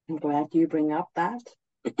 I'm glad you bring up that.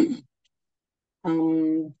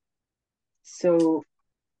 So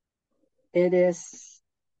it is,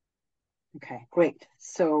 okay, great.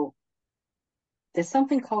 So there's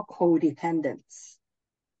something called codependence.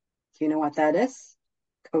 Do you know what that is?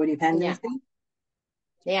 Codependency?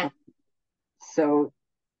 Yeah. So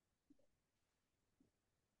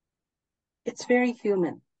it's very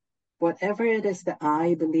human. Whatever it is that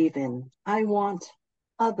I believe in, I want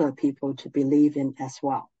other people to believe in as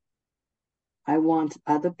well. I want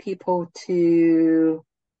other people to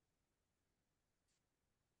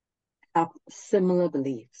have similar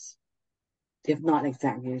beliefs, if not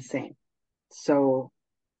exactly the same. So,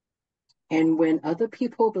 and when other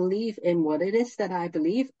people believe in what it is that I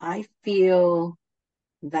believe, I feel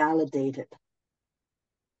validated.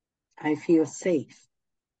 I feel safe.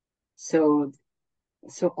 So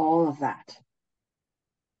all of that.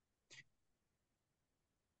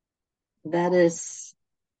 That is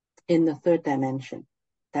in the third dimension.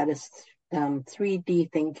 That is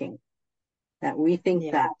 3D thinking. That we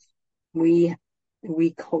think that we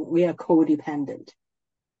are codependent.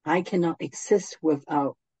 I cannot exist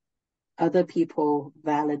without other people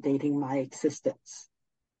validating my existence.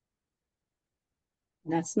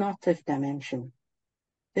 That's not fifth dimension.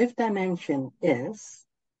 Fifth dimension is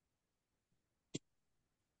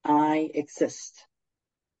I exist.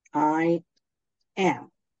 I am.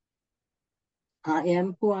 I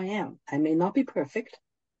am who I am. I may not be perfect,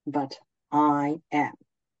 but I am.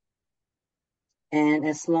 And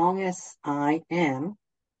as long as I am,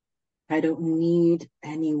 I don't need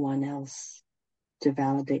anyone else to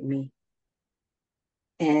validate me.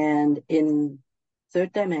 And in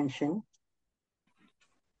third dimension,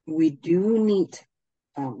 we do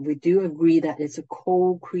agree that it's a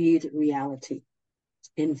co-created reality.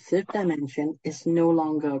 In fifth dimension, it's no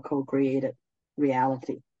longer a co-created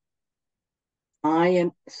reality. I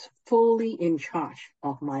am fully in charge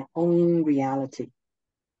of my own reality.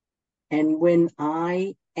 And when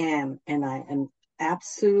I am, and I am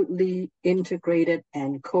absolutely integrated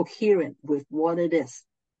and coherent with what it is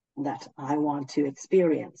that I want to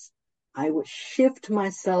experience, I would shift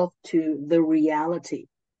myself to the reality,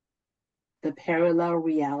 the parallel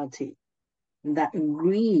reality that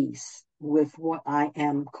agrees with what I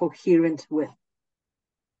am coherent with.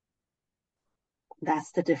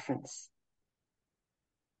 That's the difference.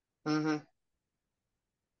 Mm-hmm.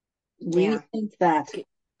 We think that,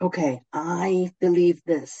 okay, I believe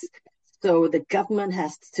this, so the government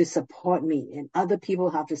has to support me and other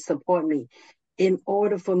people have to support me in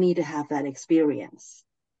order for me to have that experience.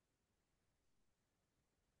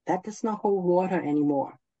 That does not hold water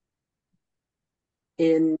anymore.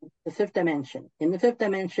 In the fifth dimension,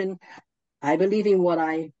 I believe in what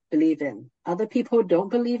I believe in. Other people don't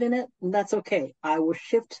believe in it, and that's okay. I will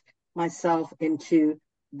shift myself into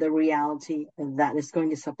the reality that is going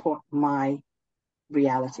to support my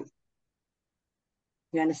reality.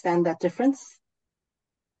 You understand that difference?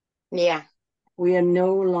 Yeah. We are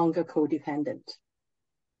no longer codependent.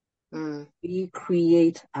 We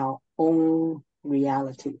create our own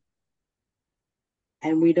reality.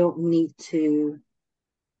 And we don't need to,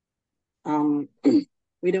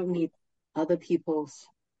 we don't need other people's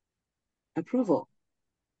approval.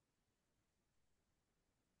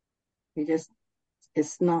 I'm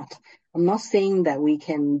not saying that we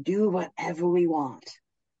can do whatever we want.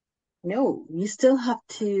 No, you still have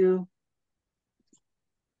to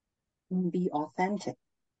be authentic.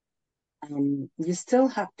 You still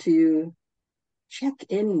have to check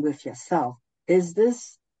in with yourself. Is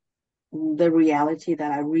this the reality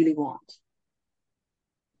that I really want?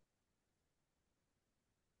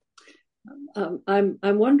 I'm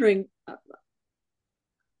wondering,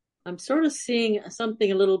 I'm sort of seeing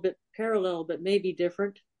something a little bit parallel, but maybe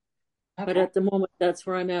different. Okay. But at the moment, that's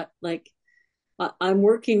where I'm at. Like, I'm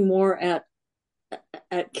working more at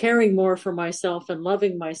caring more for myself and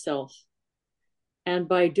loving myself. And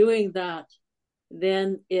by doing that,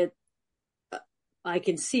 then I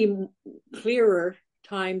can see clearer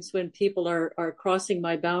times when people are crossing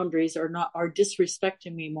my boundaries or are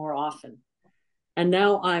disrespecting me more often. And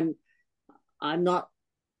now I'm not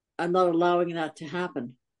allowing that to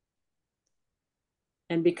happen.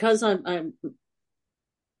 And because I'm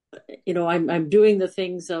doing the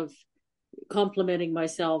things of complimenting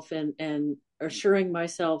myself and assuring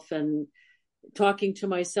myself and talking to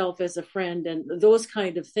myself as a friend and those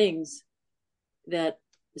kind of things that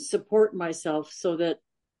support myself so that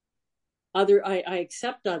I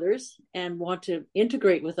accept others and want to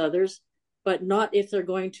integrate with others, but not if they're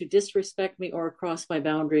going to disrespect me or cross my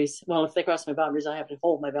boundaries. Well, if they cross my boundaries, I have to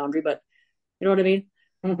hold my boundary, but you know what I mean?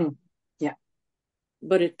 Mm-hmm. Yeah.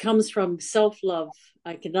 But it comes from self-love.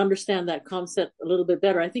 I can understand that concept a little bit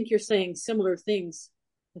better. I think you're saying similar things.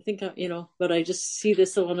 I think, but I just see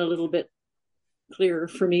this one a little bit clearer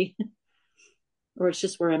for me, or it's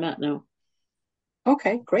just where I'm at now.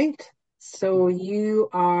 Okay, great. So you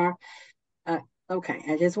are, okay,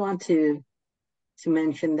 I just want to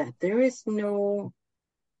mention that there is no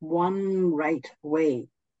one right way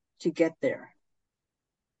to get there.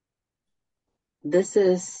 This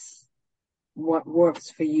is what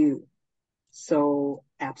works for you. So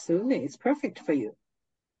absolutely, it's perfect for you.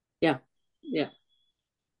 Yeah. Yeah.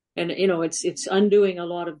 And, it's undoing a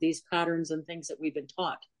lot of these patterns and things that we've been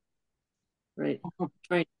taught, right?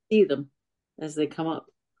 Trying to see them as they come up.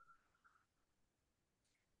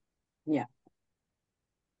 Yeah.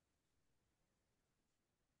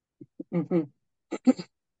 Mm-hmm.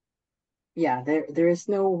 Yeah, there is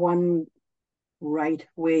no one right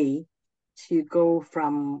way to go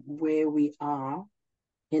from where we are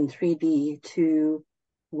in 3D to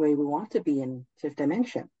where we want to be in fifth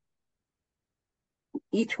dimension.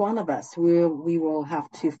 Each one of us we will have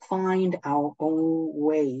to find our own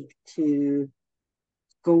way to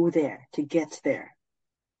go there, to get there.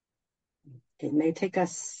 It may take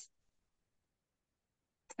us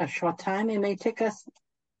a short time, it may take us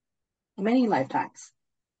many lifetimes,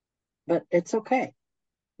 but it's okay.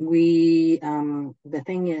 The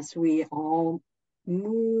thing is, we all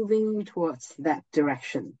moving towards that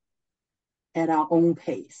direction at our own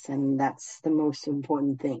pace, and that's the most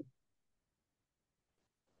important thing.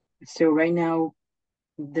 So right now,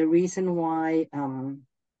 the reason why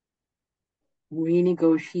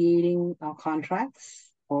renegotiating our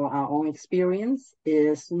contracts or our own experience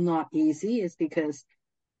is not easy is because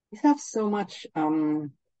we have so much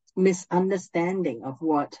misunderstanding of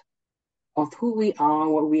who we are,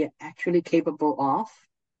 what we are actually capable of.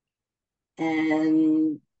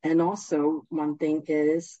 And also one thing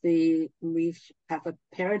is we have a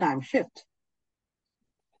paradigm shift.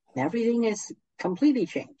 Everything is completely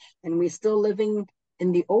changed and we're still living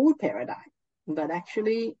in the old paradigm. But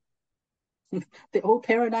actually the old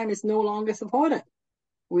paradigm is no longer supported.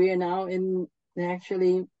 We are now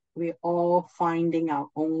we're all finding our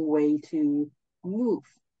own way to move,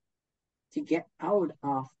 to get out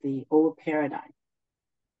of the old paradigm,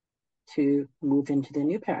 to move into the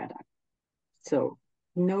new paradigm. So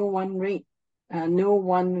no one way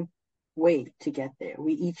to get there.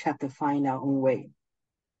 We each have to find our own way.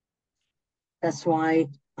 That's why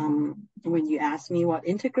when you ask me what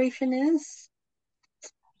integration is,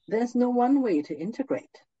 there's no one way to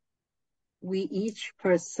integrate. We each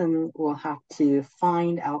person will have to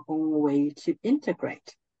find our own way to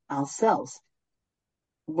integrate ourselves.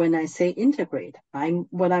 When I say integrate,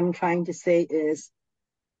 what I'm trying to say is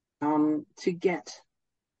to get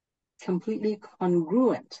completely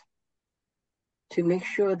congruent, to make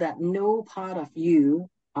sure that no part of you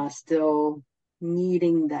are still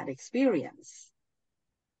needing that experience,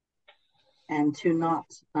 and to not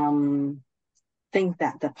think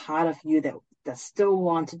that the part of you that still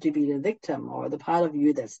wanted to be the victim, or the part of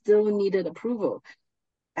you that still needed approval,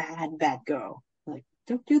 bad girl, like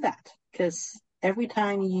don't do that, because every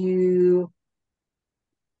time you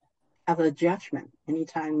have a judgment,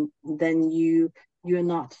 anytime, then you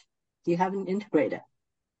haven't integrated.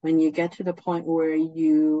 When you get to the point where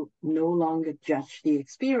you no longer judge the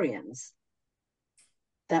experience,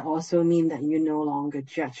 that also means that you no longer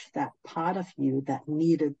judge that part of you that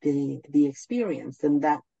needed the experience. And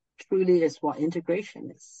that truly is what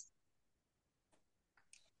integration is.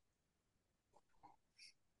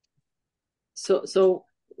 So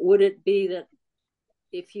would it be that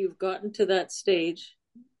if you've gotten to that stage,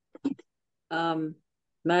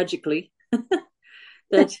 magically,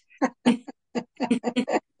 that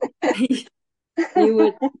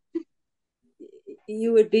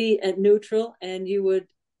you would be at neutral and you would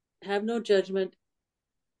have no judgment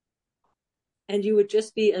and you would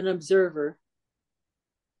just be an observer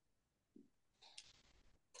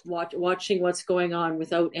watching what's going on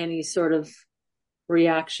without any sort of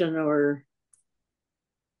reaction, or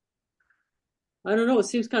I don't know, it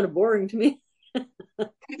seems kind of boring to me.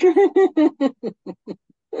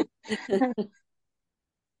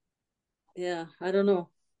 Yeah, I don't know.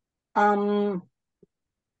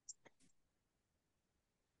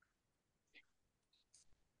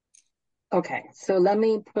 Okay, so let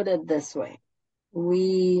me put it this way.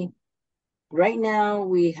 Right now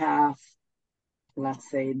we have, let's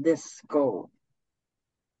say, this goal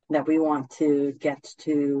that we want to get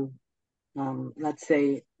to, let's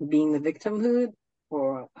say, being the victimhood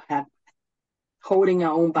or holding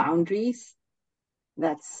our own boundaries.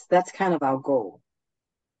 That's kind of our goal.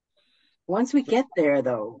 Once we get there,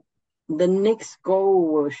 though, the next goal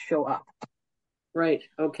will show up. Right.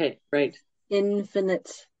 Okay. Right. Infinite.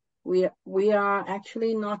 We are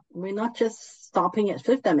actually we're not just stopping at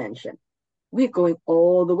fifth dimension. We're going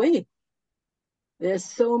all the way. There's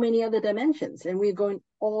so many other dimensions, and we're going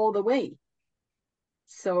all the way.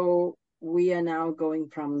 So we are now going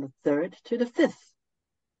from the third to the fifth.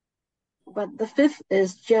 But the fifth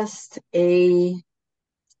is just a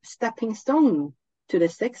stepping stone to the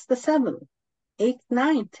sixth, the seventh, eighth,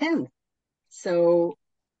 ninth, 10th. So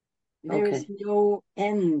there is no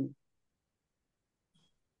end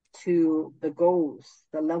to the goals,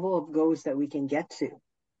 the level of goals that we can get to.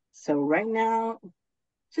 So right now,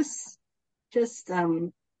 just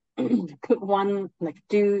put one, like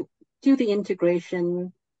do the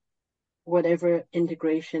integration, whatever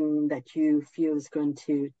integration that you feel is going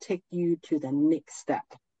to take you to the next step.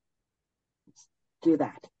 Do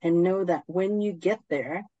that and know that when you get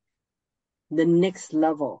there, the next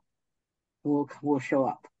level will show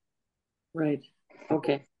up. Right.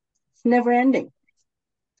 Okay. It's never ending.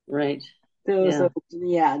 Right. So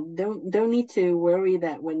yeah, don't need to worry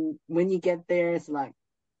that when you get there, it's like,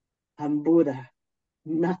 I'm Buddha.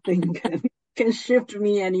 Nothing can shift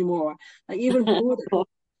me anymore. Like even Buddha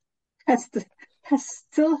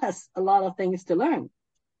still has a lot of things to learn.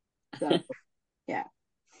 So yeah.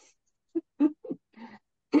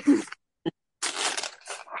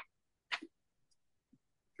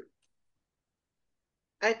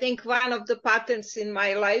 I think one of the patterns in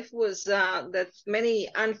my life was that many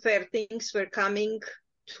unfair things were coming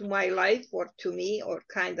to my life or to me or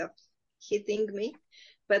kind of hitting me.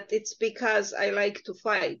 But it's because I like to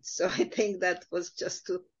fight. So I think that was just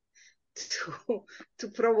to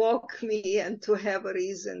provoke me and to have a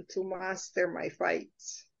reason to master my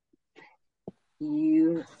fights.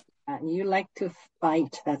 You like to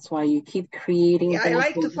fight. That's why you keep creating. Yeah, I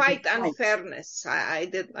like to fight unfairness. I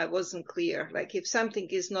wasn't clear. Like if something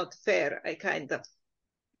is not fair, I kind of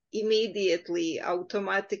immediately,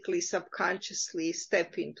 automatically, subconsciously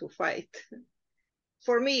step into fight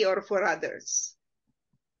for me or for others.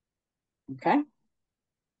 Okay.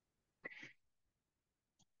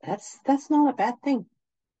 That's not a bad thing.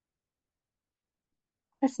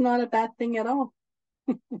 That's not a bad thing at all.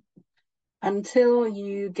 Until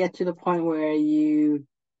you get to the point where you're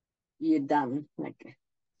done. Like,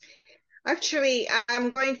 actually, I'm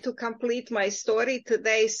going to complete my story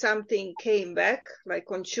today. Something came back. Like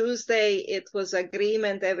on Tuesday, it was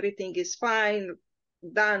agreement. Everything is fine.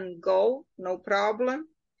 Done. Go. No problem.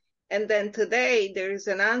 And then today there is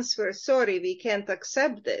an answer. Sorry, we can't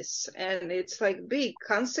accept this. And it's like big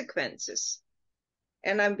consequences.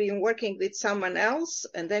 And I've been working with someone else.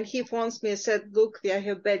 And then he phones me and said, look, I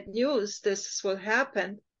have bad news. This is what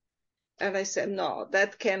happened. And I said, no,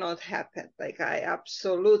 that cannot happen. Like, I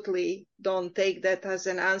absolutely don't take that as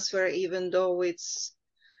an answer, even though it's,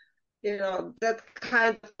 that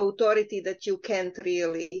kind of authority that you can't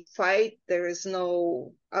really fight. There is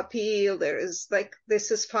no appeal. There is like, this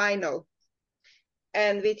is final.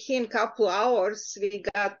 And within a couple hours, we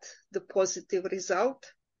got the positive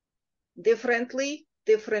result. Different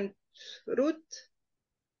route,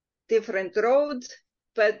 different road,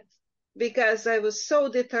 but because I was so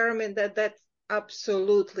determined that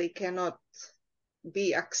absolutely cannot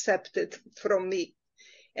be accepted from me.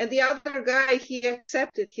 And the other guy, he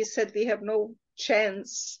accepted. He said, we have no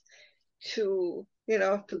chance to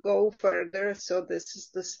go further. So this is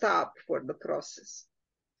the stop for the process.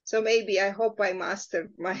 So maybe I hope I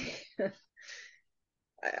mastered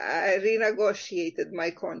I renegotiated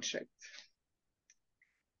my contract.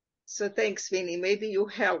 So thanks, Vinny. Maybe you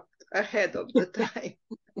helped ahead of the time.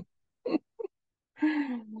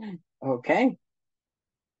 okay.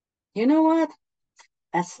 You know what?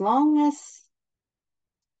 As long as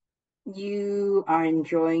you are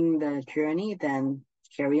enjoying the journey, then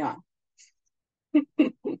carry on.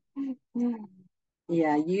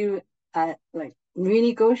 Yeah, you like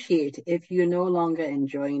renegotiate if you're no longer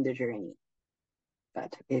enjoying the journey.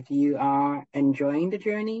 But if you are enjoying the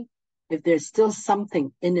journey, if there's still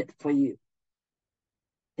something in it for you,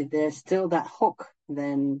 if there's still that hook,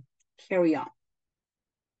 then carry on.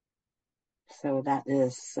 So that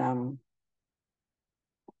is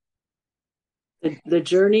the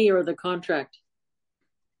journey or the contract?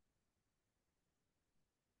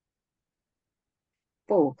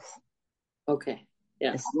 both. Okay.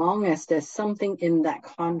 Yeah. As long as there's something in that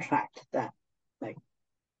contract that like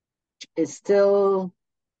is still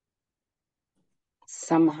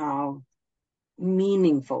somehow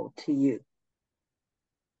meaningful to you,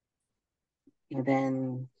 and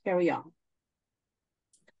then carry on.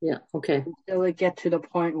 Yeah. Okay. Until it get to the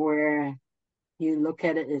point where you look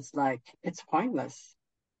at it, it's like, it's pointless.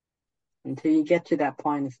 Until you get to that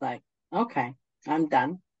point, it's like, okay, I'm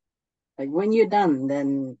done. Like when you're done,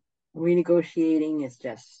 then renegotiating is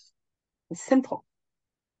just simple.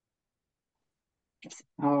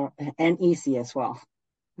 And easy as well.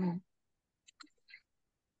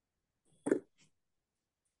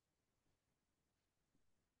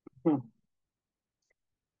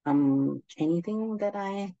 Anything that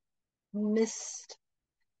I missed?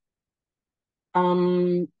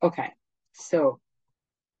 Okay. So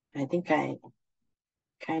I think I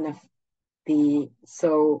kind of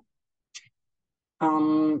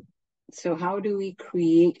so how do we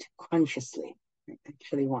create consciously? I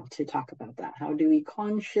actually want to talk about that. How do we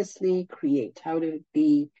consciously create? How to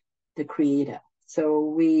be the creator?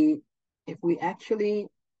 So if we actually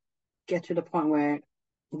get to the point where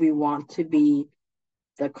we want to be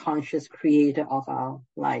the conscious creator of our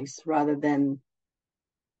lives rather than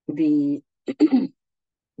be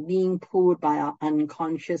being pulled by our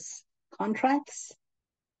unconscious contracts,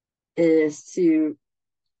 is to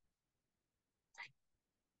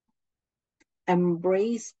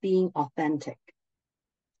embrace being authentic.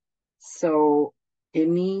 So it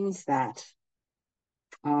means that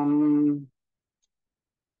you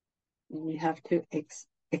have to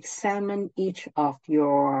examine each of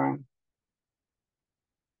your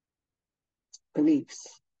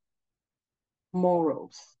beliefs,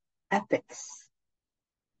 morals, ethics,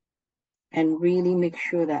 and really make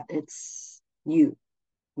sure that it's you,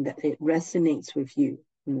 that it resonates with you,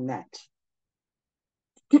 and that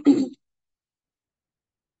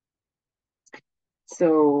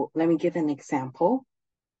so let me give an example.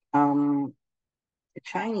 The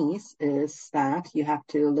Chinese is that you have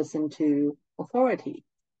to listen to authority.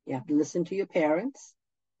 You have to listen to your parents,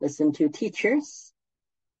 listen to teachers,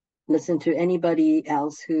 listen to anybody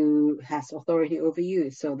else who has authority over you.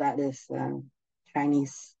 So that is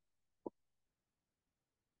Chinese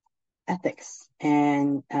ethics.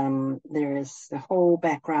 And there is the whole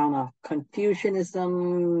background of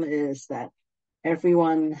Confucianism is that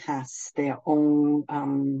everyone has their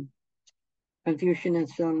own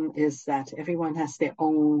Confucianism is that everyone has their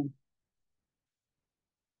own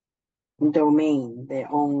domain, their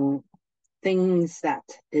own things that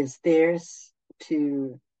is theirs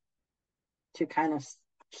to kind of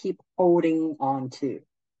keep holding on to.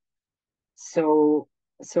 So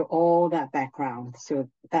all that background. So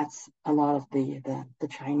that's a lot of the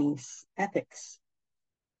Chinese ethics.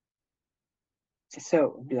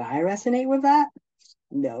 So do I resonate with that?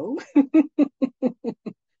 No,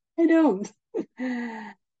 I don't.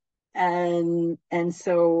 And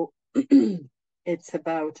so it's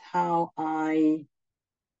about how I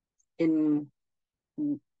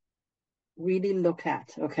really look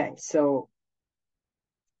at, okay, so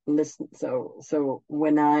listen, so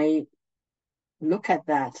when I look at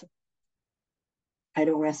that, I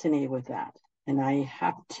don't resonate with that. And I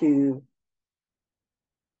have to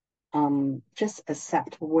just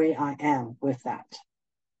accept where I am with that.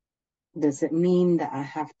 Does it mean that I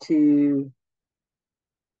have to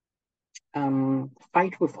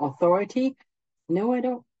fight with authority? No, I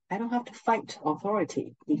don't. I don't have to fight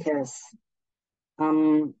authority because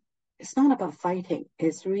it's not about fighting.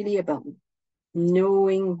 It's really about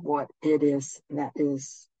knowing what it is that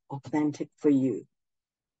is authentic for you.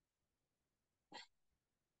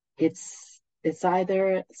 It's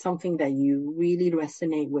either something that you really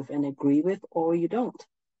resonate with and agree with, or you don't.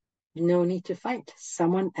 No need to fight.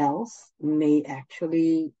 Someone else may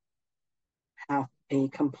actually have a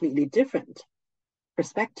completely different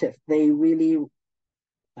perspective. They really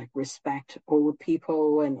like respect old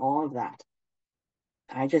people and all of that.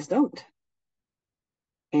 I just don't.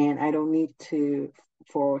 And I don't need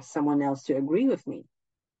for someone else to agree with me.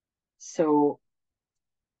 So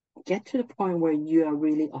get to the point where you are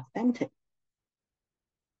really authentic.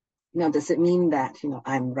 Now, does it mean that,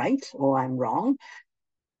 I'm right or I'm wrong?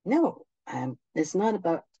 No, it's not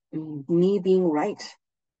about me being right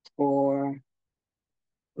or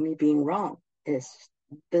me being wrong.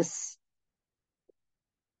 This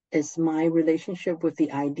is my relationship with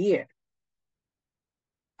the idea.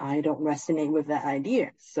 I don't resonate with that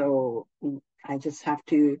idea. So I just have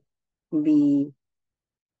to be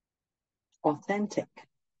authentic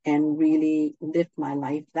and really live my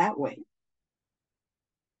life that way.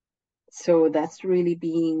 So that's really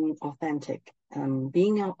being authentic.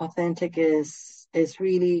 Being authentic is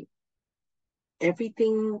really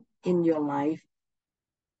everything in your life.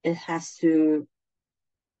 It has to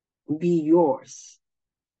be yours.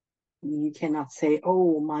 You cannot say,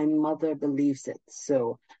 oh, my mother believes it,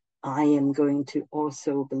 so I am going to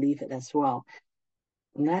also believe it as well.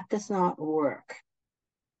 And that does not work,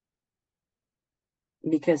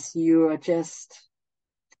 because you are just,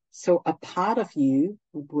 so a part of you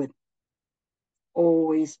would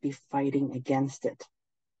always be fighting against it.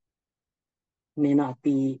 May not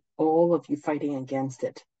be all of you fighting against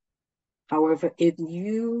it. However, if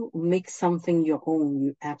you make something your own,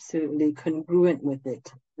 you absolutely congruent with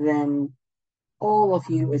it, then all of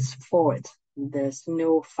you is for it. There's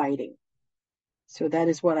no fighting. So that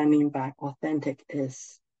is what I mean by authentic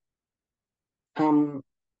is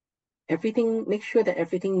everything, make sure that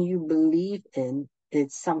everything you believe in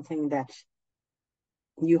is something that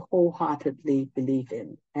you wholeheartedly believe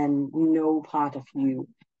in, and no part of you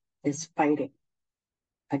is fighting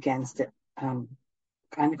against it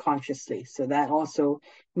unconsciously. So that also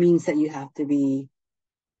means that you have to be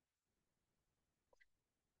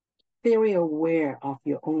very aware of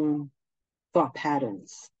your own thought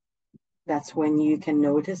patterns. That's when you can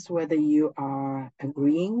notice whether you are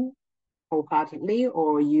agreeing wholeheartedly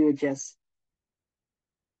or you're just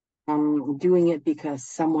doing it because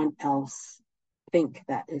someone else think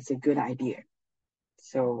that is a good idea.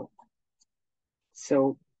 So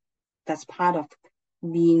that's part of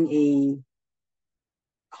being a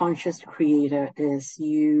conscious creator, is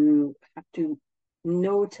you have to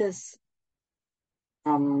notice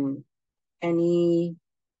any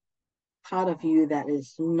part of you that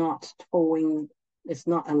is not is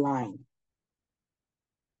not aligned.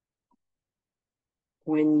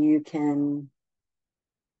 When you can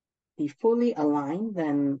be fully aligned,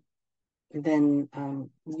 then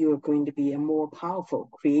you're going to be a more powerful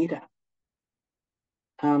creator.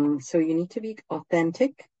 So you need to be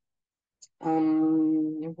authentic.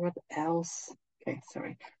 What else? Okay,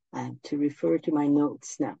 sorry. I have to refer to my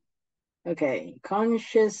notes now. Okay,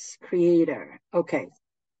 conscious creator. Okay.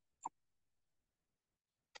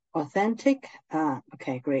 Authentic.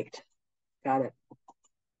 Okay, great. Got it.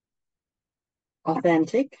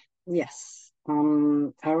 Authentic. Yes. I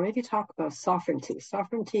already talked about sovereignty.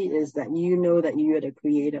 Sovereignty is that you know that you are the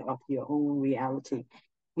creator of your own reality.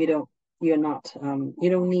 You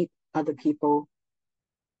don't need other people.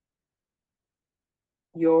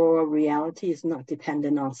 Your reality is not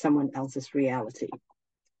dependent on someone else's reality.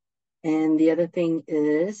 And the other thing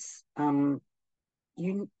is,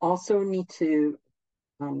 you also need to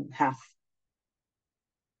you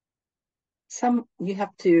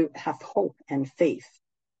have to have hope and faith.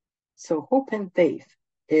 So hope and faith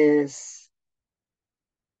is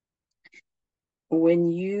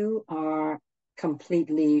when you are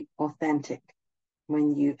completely authentic,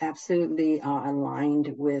 when you absolutely are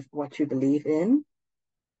aligned with what you believe in,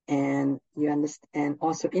 and you understand, and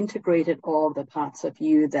also integrated all the parts of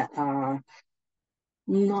you that are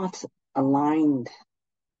not aligned,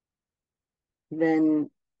 then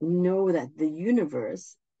know that the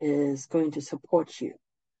universe is going to support you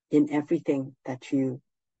in everything that you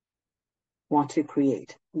want to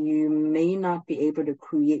create. You may not be able to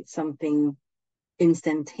create something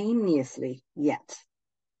instantaneously yet.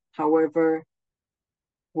 However,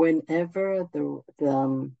 whenever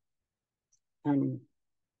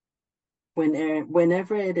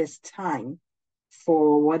whenever it is time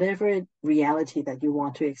for whatever reality that you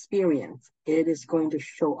want to experience, it is going to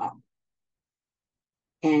show up.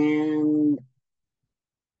 And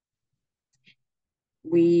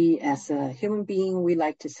we, as a human being, we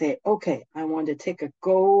like to say, okay, I want to take a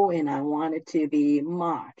goal and I want it to be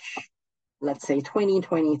March, let's say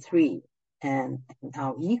 2023. And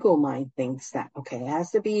our ego mind thinks that, okay, it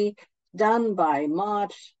has to be done by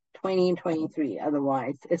March 2023.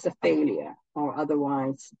 Otherwise, it's a failure, or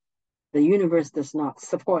otherwise, the universe does not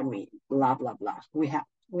support me, blah, blah, blah. We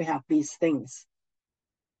have these things.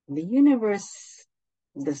 The universe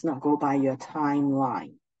does not go by your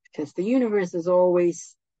timeline, because the universe is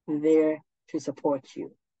always there to support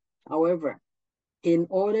you. However, in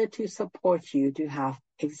order to support you to have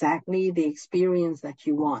exactly the experience that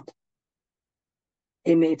you want,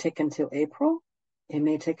 it may take until April, it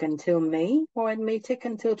may take until May, or it may take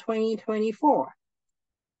until 2024.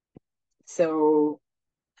 So,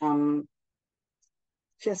 and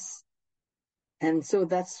so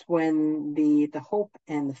that's when the hope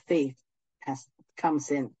and the faith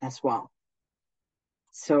comes in as well.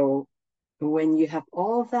 So when you have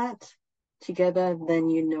all that together, then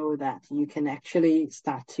you know that you can actually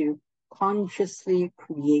start to consciously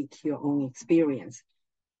create your own experience.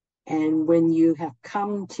 And when you have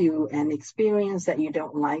come to an experience that you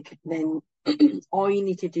don't like, then all you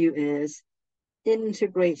need to do is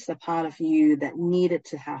integrate the part of you that needed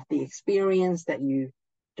to have the experience that you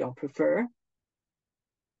don't prefer.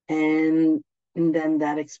 And then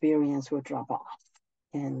that experience will drop off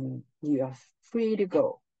and you are free to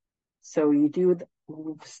go. So you do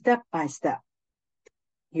step by step.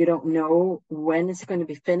 You don't know when it's going to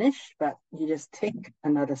be finished, but you just take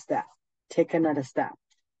another step,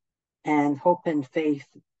 and hope and faith,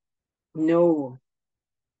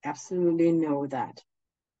 absolutely know that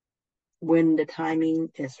when the timing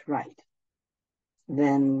is right,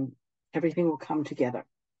 then everything will come together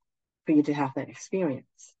for you to have that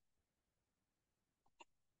experience.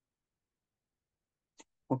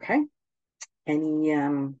 Okay. Any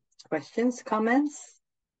questions, comments?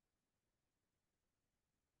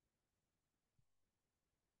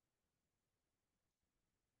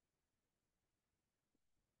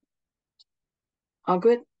 All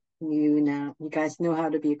good. You guys know how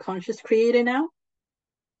to be a conscious creator now?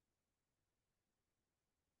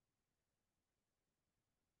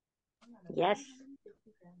 Yes.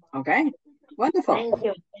 Okay. Wonderful. Thank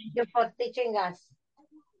you. Thank you for teaching us.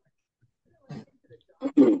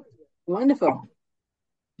 Wonderful.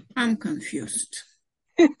 I'm confused.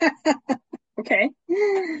 Okay.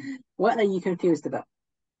 What are you confused about?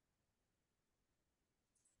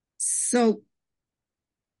 So,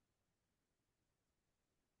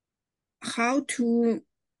 how to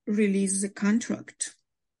release the contract?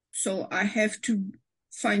 So I have to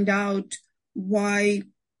find out why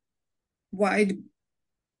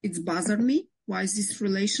it's bothered me, why this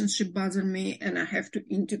relationship bothered me, and I have to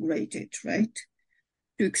integrate it, right?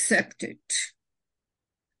 To accept it.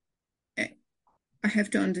 I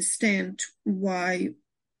have to understand why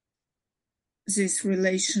this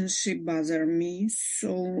relationship bothered me.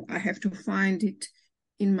 So I have to find it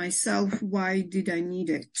in myself. Why did I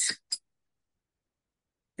need it?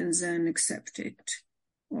 And then accept it,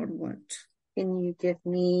 or what? Can you give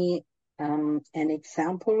me an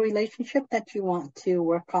example relationship that you want to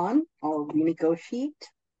work on or renegotiate?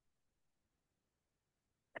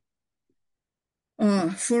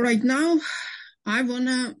 For right now, I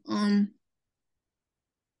wanna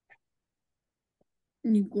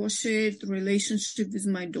negotiate relationship with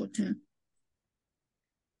my daughter.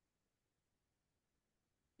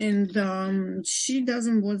 And she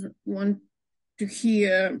doesn't want to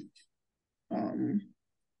hear.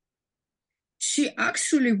 She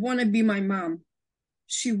actually want to be my mom.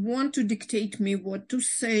 She want to dictate me what to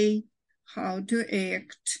say, how to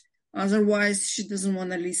act. Otherwise, she doesn't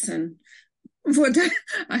want to listen what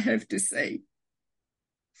I have to say.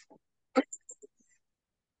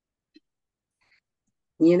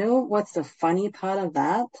 You know what's the funny part of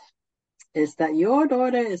that? Is that your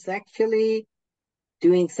daughter is actually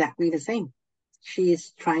doing exactly the same. She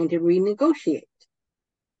is trying to renegotiate.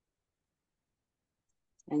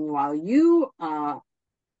 And while you are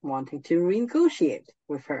wanting to renegotiate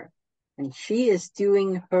with her, and she is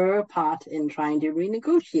doing her part in trying to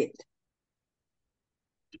renegotiate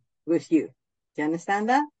with you. Do you understand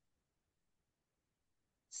that?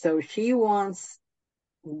 So she wants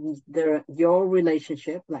your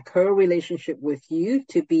relationship, like her relationship with you,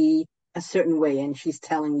 to be a certain way, and she's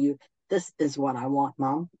telling you, this is what I want,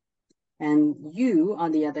 Mom. And you,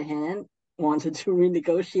 on the other hand, wanted to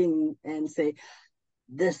renegotiate and say,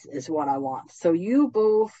 this is what I want. So you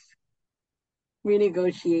both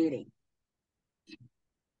renegotiating.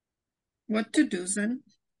 What to do then?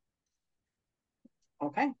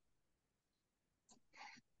 Okay.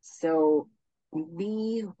 So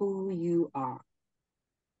be who you are.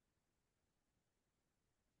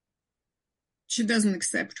 She doesn't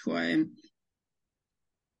accept who I am.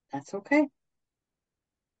 That's okay.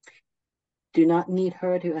 Do not need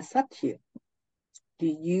her to accept you. Do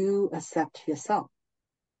you accept yourself?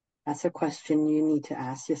 That's a question you need to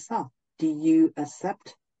ask yourself. Do you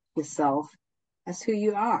accept yourself as who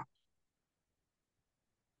you are?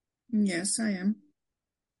 Yes, I am.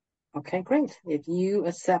 Okay, great. If you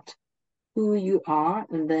accept who you are,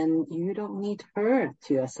 then you don't need her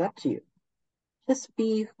to accept you. Just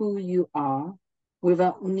be who you are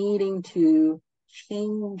without needing to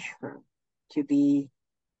change her to be.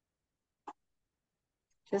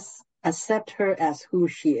 Just accept her as who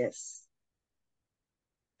she is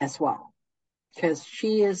as well. Because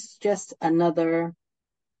she is just another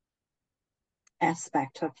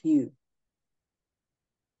aspect of you.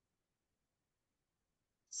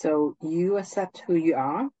 So you accept who you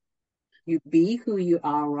are. You be who you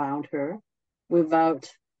are around her without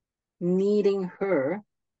needing her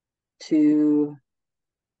to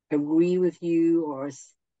agree with you or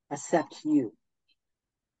accept you.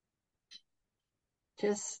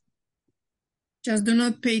 Just do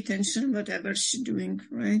not pay attention whatever she's doing,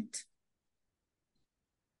 right?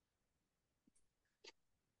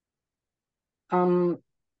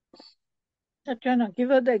 Tatiana, give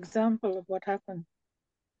her the example of what happened.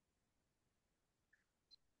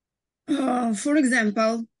 For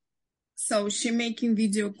example, so she making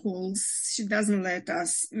video calls. She doesn't let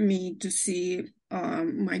me to see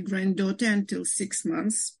my granddaughter until 6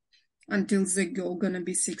 months, until the girl gonna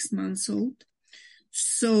be 6 months old.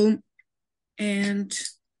 So, and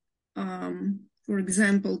for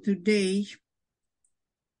example, today,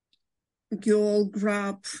 girl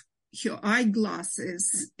grab her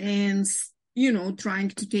eyeglasses and, you know, trying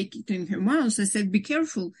to take it in her mouth. I said, be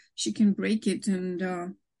careful, she can break it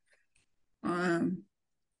and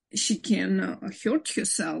she can hurt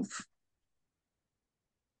herself.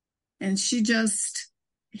 And she just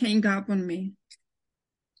hang up on me.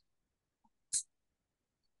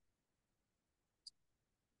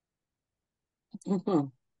 Mm-hmm.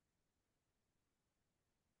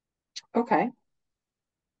 Okay.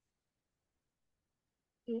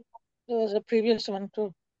 There was a previous one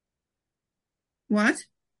too. What?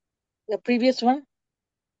 The previous one,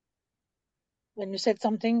 when you said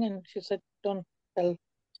something and she said, don't tell.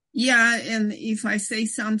 Yeah, and if I say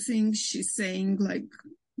something, she's saying like,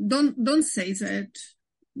 don't say that,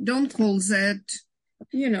 don't call that.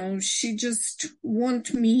 You know, she just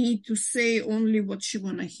want me to say only what she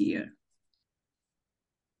wanna hear.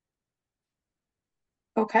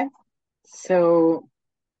 Okay. So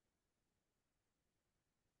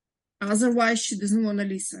Otherwise, she doesn't want to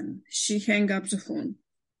listen. She hang up the phone.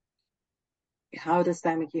 how does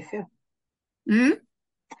that make you feel? Hmm?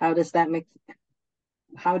 How does that make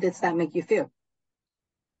you feel?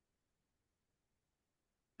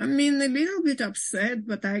 I mean, a little bit upset,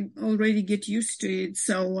 but I already get used to it,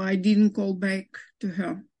 so I didn't call back to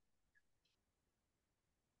her.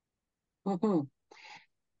 Mm-hmm.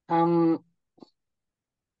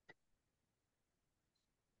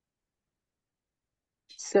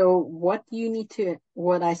 So what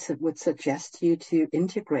I would suggest you to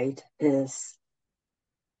integrate is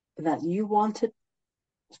that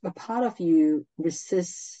a part of you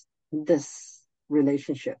resists this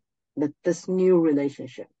relationship, this new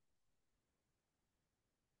relationship.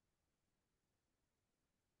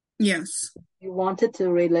 Yes. You wanted the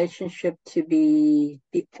relationship to be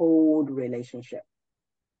the old relationship.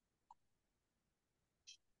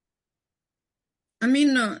 I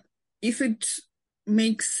mean, if it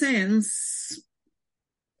makes sense,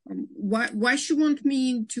 why she want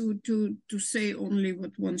me to say only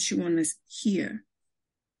what she want to hear?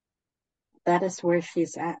 That is where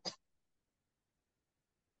she's at.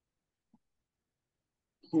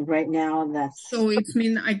 And right now, that's... So it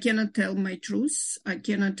means I cannot tell my truth? I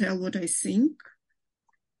cannot tell what I think?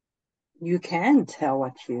 You can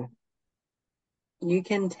tell you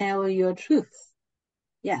can tell your truth.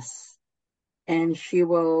 Yes. And she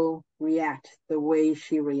will react the way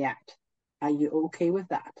she react. Are you okay with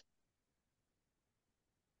that?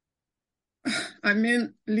 I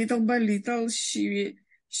mean, little by little, she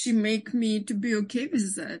make me to be okay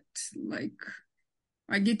with that. Like,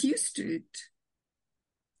 I get used to it.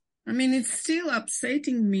 I mean, it's still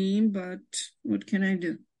upsetting me, but what can I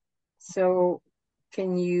do? So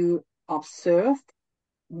can you observe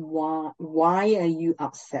why are you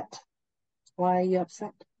upset? Why are you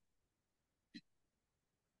upset?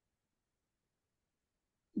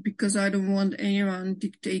 Because I don't want anyone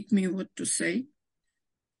dictate me what to say.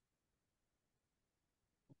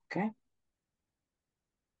 Okay.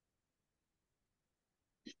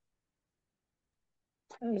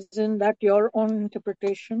 Isn't that your own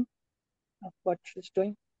interpretation of what she's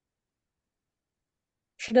doing?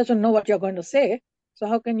 She doesn't know what you're going to say, so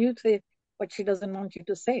how can you say what she doesn't want you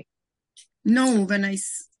to say? No, when I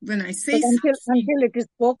say until something, it is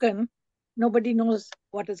spoken, nobody knows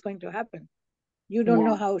what is going to happen. You don't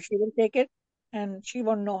know how she will take it, and she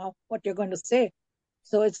won't know what you're going to say.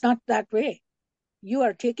 So it's not that way. You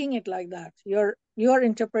are taking it like that. You're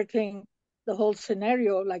interpreting the whole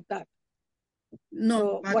scenario like that. No,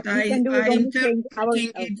 so but what we can do is I only change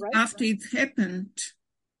interpreting ourselves, it right? after it happened.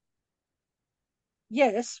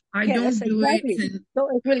 Yes, I yes, don't do exactly. it. So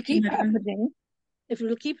it will keep happening. It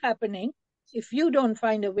will keep happening if you don't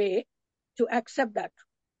find a way to accept that.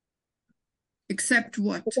 Accept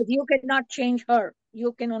what? Because you cannot change her.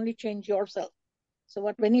 You can only change yourself. So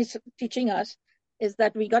what Vinny's teaching us is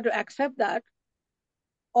that we got to accept that,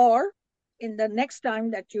 or in the next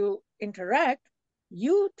time that you interact,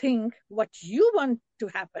 you think what you want to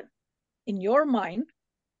happen in your mind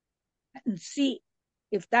and see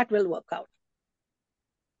if that will work out.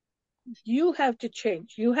 You have to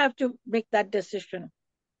change. You have to make that decision.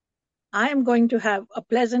 I am going to have a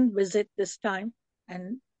pleasant visit this time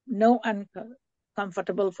and no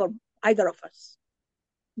uncomfortable for either of us.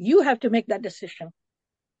 You have to make that decision.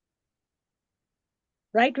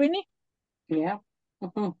 Right, Winnie? Yeah.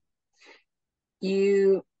 Mm-hmm.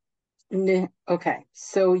 Okay.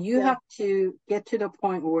 So you have to get to the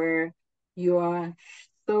point where you are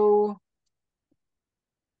so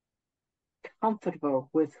comfortable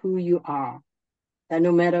with who you are that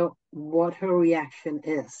no matter what her reaction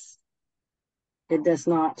is, it does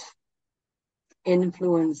not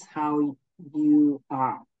influence how you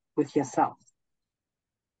are with yourself.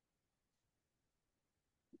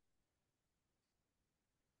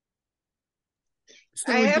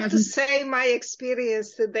 I have to say my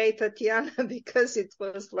experience today, Tatiana, because it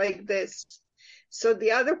was like this. So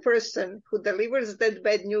the other person who delivers that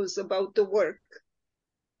bad news about the work,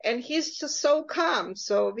 and he's just so calm.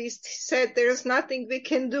 So we said, there's nothing we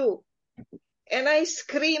can do. And I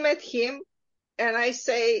scream at him and I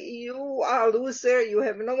say, you are a loser. You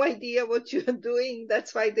have no idea what you're doing.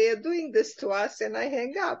 That's why they are doing this to us. And I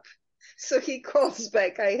hang up. So he calls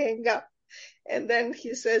back. I hang up. And then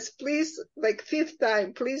he says, please, like fifth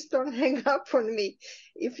time, please don't hang up on me.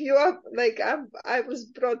 If you are like, I was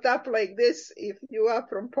brought up like this. If you are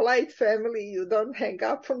from polite family, you don't hang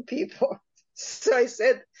up on people. So I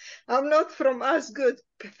said, I'm not from as good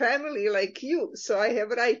family like you, so I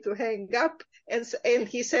have right to hang up. And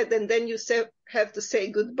he said, and then you have to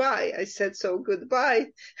say goodbye. I said, so goodbye.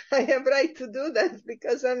 I have right to do that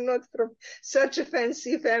because I'm not from such a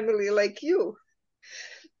fancy family like you.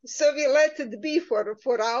 So we let it be for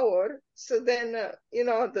an hour. So then,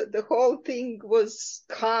 the whole thing was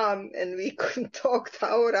calm and we could talk the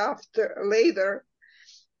hour later.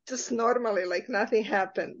 Just normally, like nothing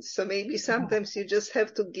happened. So maybe sometimes you just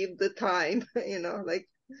have to give the time, like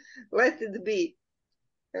let it be.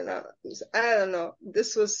 I don't know.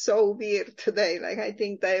 This was so weird today. Like I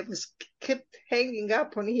think I kept hanging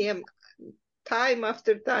up on him time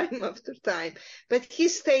after time after time. But he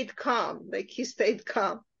stayed calm.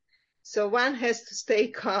 So one has to stay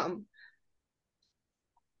calm.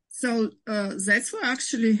 So that's what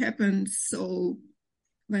actually happened. So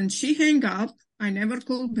when she hung up, I never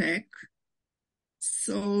called back.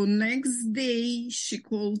 So next day she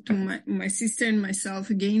called to my sister and myself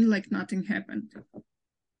again, like nothing happened.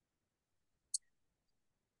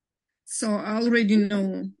 So I already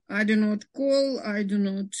know I do not call, I do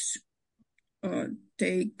not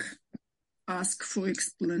ask for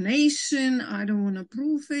explanation. I don't want to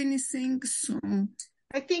prove anything. So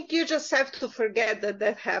I think you just have to forget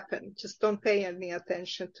that happened. Just don't pay any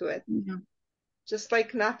attention to it. Yeah. Just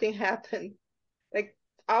like nothing happened. Like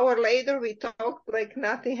hour later, we talked like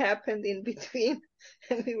nothing happened in between.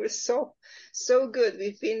 And we were so good.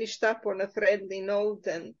 We finished up on a friendly note.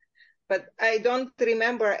 But I don't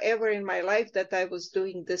remember ever in my life that I was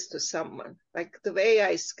doing this to someone. Like the way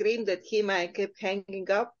I screamed at him, I kept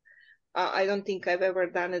hanging up. I don't think I've ever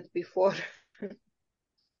done it before.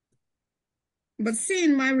 But see,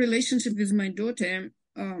 in my relationship with my daughter,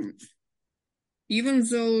 even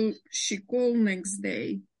though she called next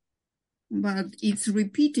day, but it's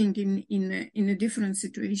repeating in a different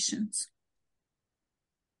situations.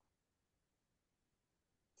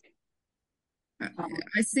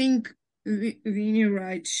 I think Winnie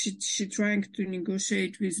right. She trying to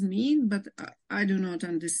negotiate with me, but I do not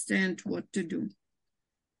understand what to do.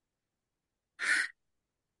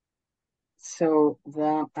 So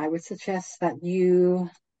I would suggest that you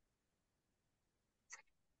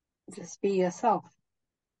just be yourself.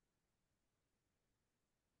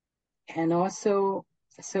 And also,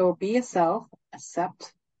 so be yourself,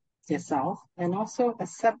 accept yourself, and also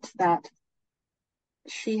accept that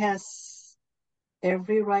she has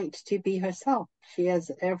every right to be herself. She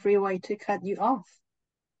has every right to cut you off.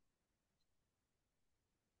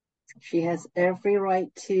 She has every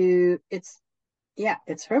right to,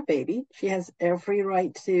 it's her baby. She has every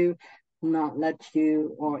right to not let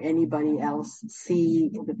you or anybody else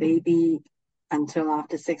see the baby until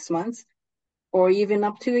after 6 months, or even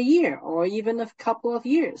up to a year, or even a couple of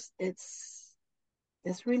years. It's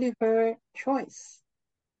really her choice.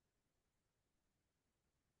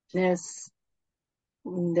 There's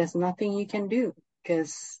nothing you can do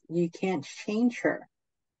because you can't change her.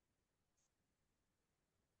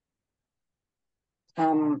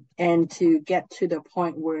 And to get to the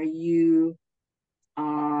point where you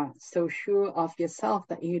are so sure of yourself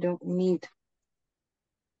that you don't need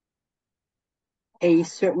a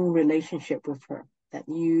certain relationship with her, that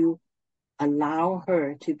you allow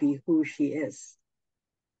her to be who she is.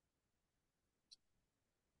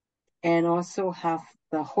 and also have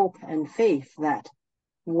the hope and faith that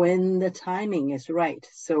when the timing is right,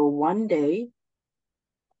 so one day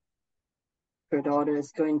her daughter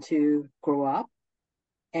is going to grow up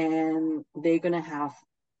and they're going to have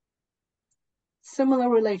similar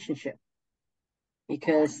relationship,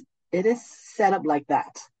 because it is set up like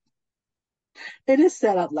that. It is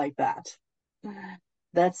set up like that.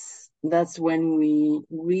 That's when we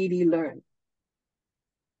really learn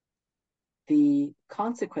the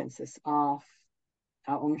consequences of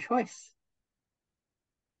our own choice.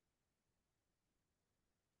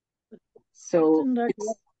 So Isn't that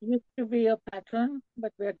what used to be a pattern,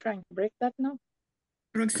 but we are trying to break that now?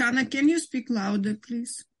 Roxana, can you speak louder,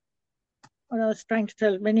 please? What I was trying to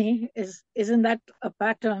tell Minnie is, isn't that a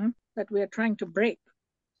pattern that we are trying to break?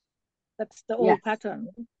 That's the old pattern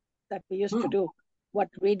that we used to do. What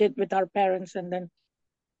we did with our parents, and then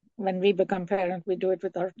when we become parents, we do it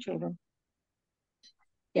with our children.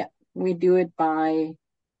 Yeah, we do it by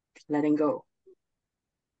letting go.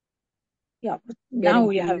 Yeah, but now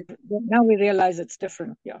we realize it's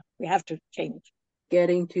different. Yeah, we have to change.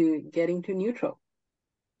 Getting to neutral.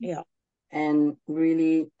 Yeah. And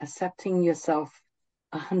really accepting yourself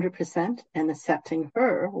 100% and accepting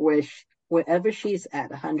her wherever she's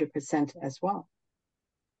at 100% as well.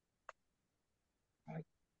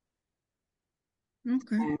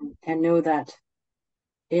 Okay. And know that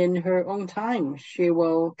in her own time, she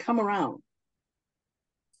will come around.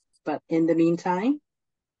 But in the meantime,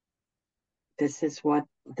 this is what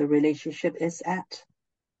the relationship is at.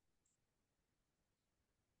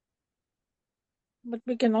 But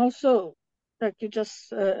we can also, like you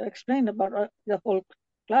just explained about the whole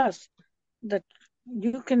class, that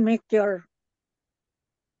you can make your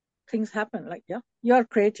things happen. Like, yeah, you're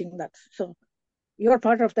creating that. So you're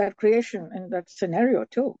part of that creation in that scenario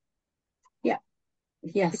too. Yeah.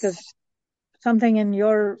 Yes. Because something in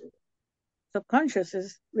your subconscious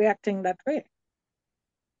is reacting that way,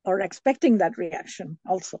 or expecting that reaction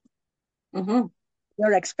also. Mm-hmm.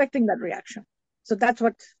 You're expecting that reaction. So that's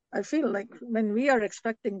what I feel like. When we are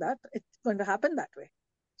expecting that, it's going to happen that way.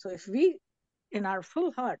 So if we, in our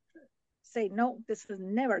full heart, say, no, this is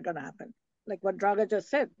never going to happen. Like what Draga just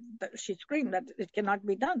said, that she screamed that it cannot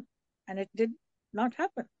be done. And it did not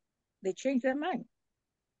happen. They changed their mind.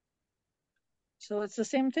 So it's the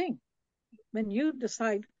same thing. When you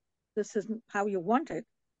decide this is how you want it,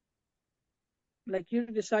 like you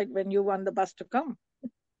decide when you want the bus to come,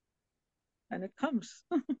 and it comes.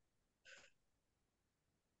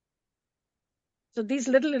 So these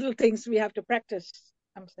little things we have to practice,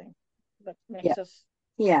 I'm saying, that makes us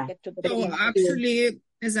get to the So actually,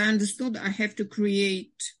 as I understood, I have to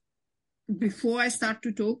create, before I start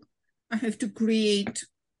to talk, I have to create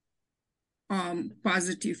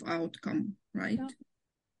positive outcome, right?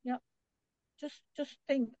 Yeah. Just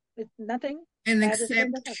think, it's nothing. And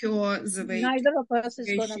accept her the way. Neither of us is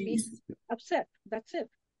going to be upset. That's it.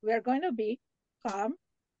 We are going to be calm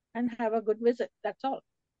and have a good visit. That's all.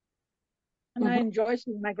 And I enjoy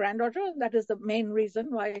seeing my granddaughter. That is the main reason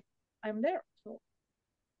why I'm there. So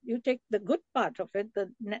you take the good part of it.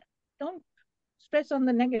 Don't stress on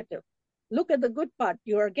the negative. Look at the good part.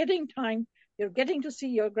 You are getting time. You're getting to see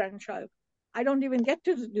your grandchild. I don't even get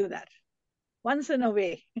to do that. Once in a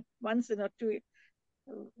way, once in a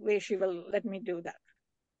way, she will let me do that.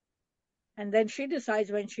 And then she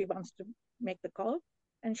decides when she wants to make the call,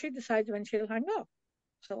 and she decides when she'll hang up.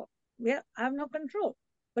 So I have no control.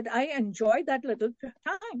 But I enjoy that little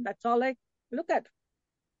time. That's all I look at.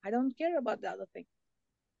 I don't care about the other thing.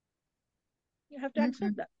 You have to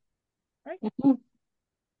accept that, right?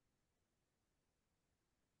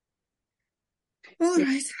 All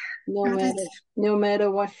right. No matter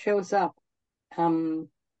what shows up,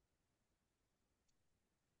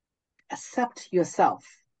 accept yourself.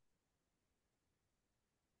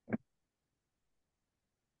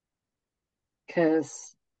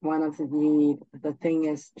 Because one of the thing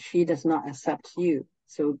is, she does not accept you.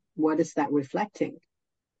 So what is that reflecting?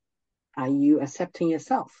 Are you accepting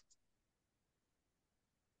yourself?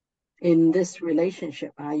 In this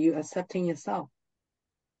relationship, are you accepting yourself?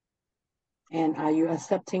 And are you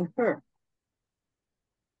accepting her?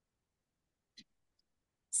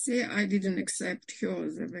 Say I didn't accept her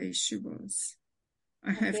the way she was.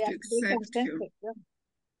 I have to accept her.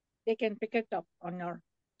 They can pick it up on your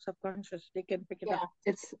subconscious. They can pick it up.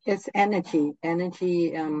 It's energy.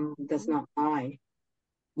 Energy does not lie.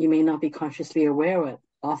 You may not be consciously aware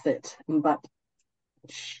of it, but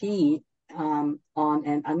she, on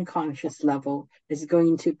an unconscious level, is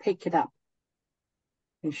going to pick it up.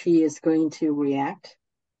 And she is going to react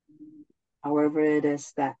however it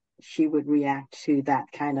is that she would react to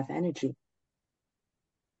that kind of energy.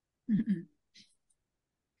 Mm-mm.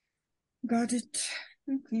 Got it.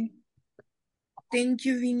 Okay. Thank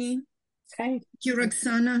you, Vinny. Okay. Thank you,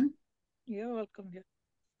 Roxana. You're welcome.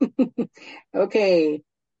 Okay.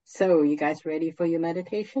 So you guys ready for your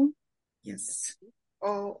meditation? Yes.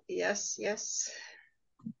 Oh, yes, yes.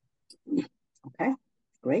 Okay,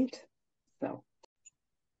 great.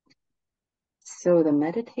 So the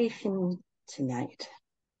meditation tonight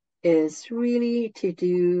is really to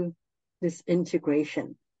do this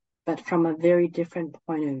integration, but from a very different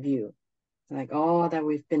point of view. Like all that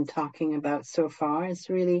we've been talking about so far is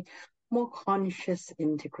really more conscious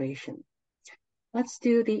integration. Let's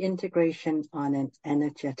do the integration on an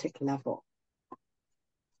energetic level.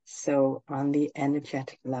 So on the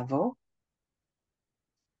energetic level,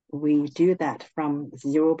 we do that from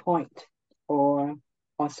 0 point, or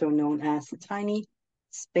also known as the tiny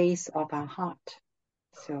space of our heart.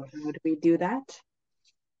 So how do we do that?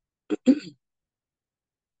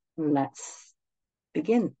 Let's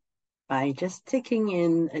begin by just taking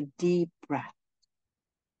in a deep breath.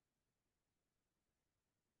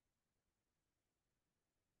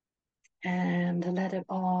 And let it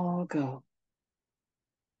all go.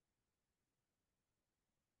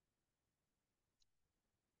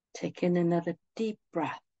 Take in another deep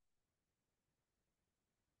breath.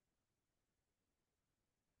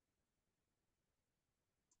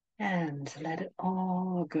 And let it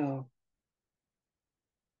all go.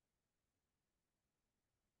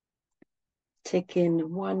 Take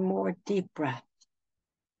in one more deep breath.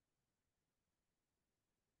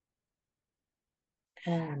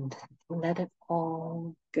 And let it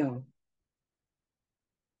all go.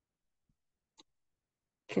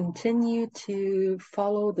 Continue to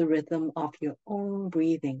follow the rhythm of your own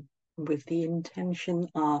breathing with the intention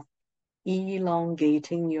of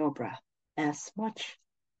elongating your breath as much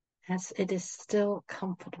as it is still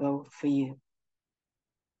comfortable for you.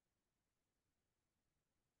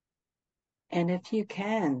 And if you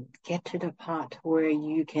can, get to the part where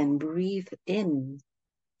you can breathe in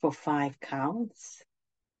for 5 counts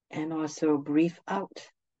and also breathe out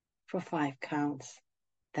for 5 counts.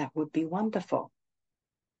 That would be wonderful.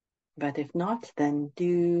 But if not, then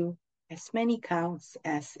do as many counts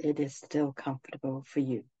as it is still comfortable for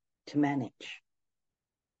you to manage.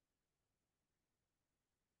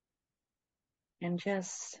 And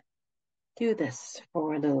just do this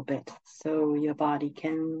for a little bit so your body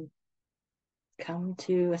can come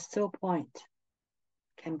to a still point,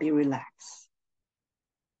 can be relaxed.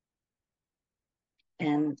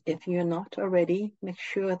 And if you're not already, make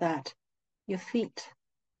sure that your feet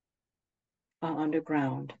are on the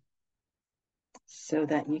ground so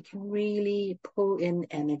that you can really pull in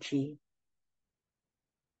energy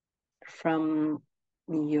from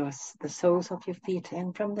the soles of your feet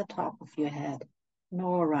and from the top of your head and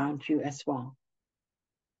all around you as well.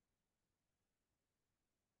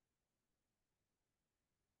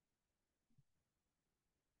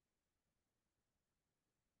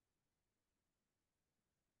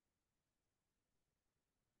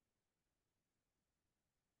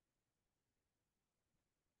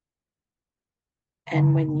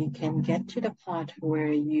 And when you can get to the part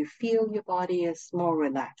where you feel your body is more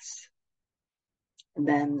relaxed,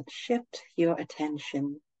 then shift your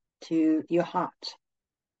attention to your heart.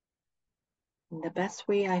 And the best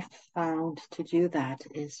way I've found to do that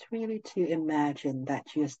is really to imagine that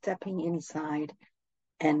you're stepping inside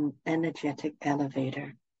an energetic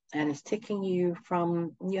elevator that is taking you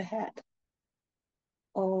from your head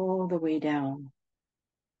all the way down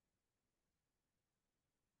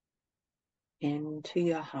into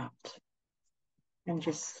your heart. And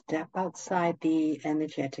just step outside the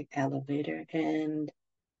energetic elevator and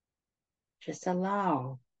just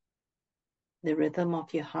allow the rhythm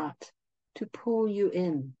of your heart to pull you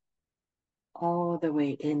in all the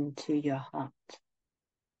way into your heart.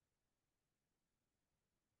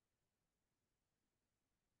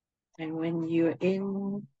 And when you're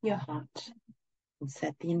in your heart,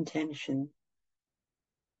 set the intention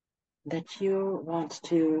that you want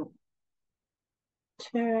to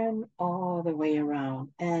turn all the way around.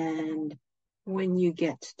 And when you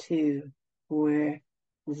get to where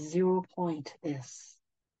 0 point is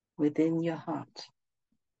within your heart,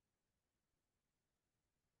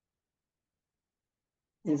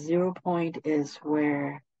 the 0 point is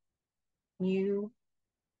where you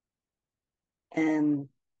and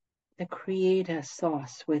the creator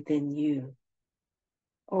source within you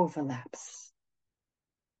overlaps.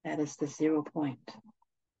 That is the 0 point.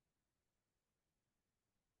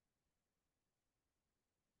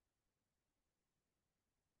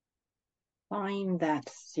 Find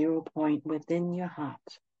that 0 point within your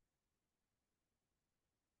heart.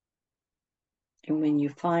 And when you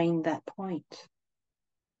find that point,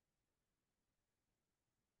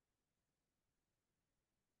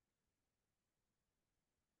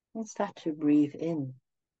 and start to breathe in,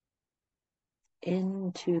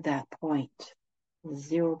 into that point,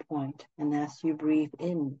 0 point. And as you breathe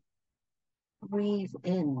in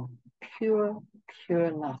pure,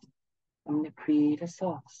 pure love from the Creator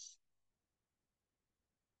Source.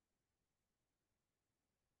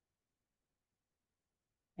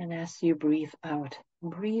 And as you breathe out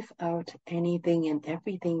anything and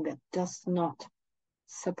everything that does not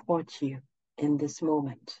support you in this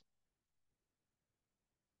moment.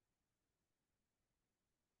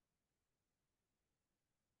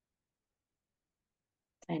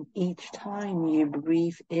 And each time you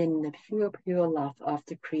breathe in the pure, pure love of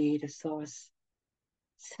the Creator Source,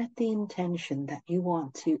 set the intention that you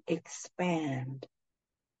want to expand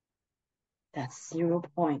that 0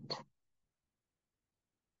 point,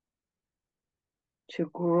 to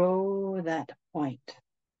grow that point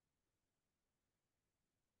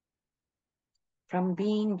from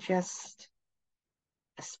being just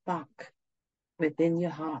a spark within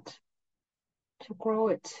your heart, to grow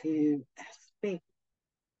it to as big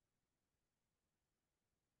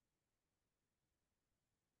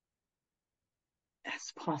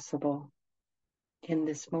as possible in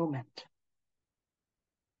this moment.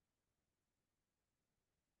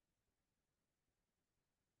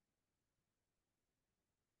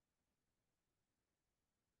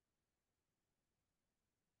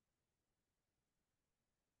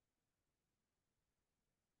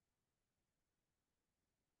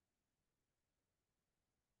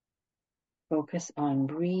 Focus on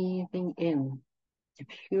breathing in the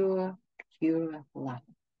pure, pure love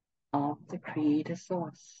of the Creator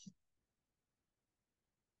Source.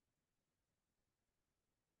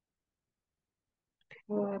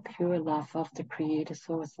 Pure, pure love of the Creator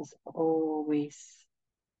Source is always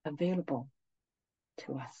available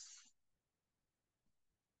to us.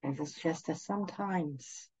 And it's just that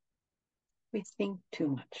sometimes we think too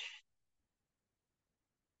much.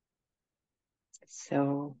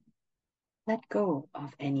 So let go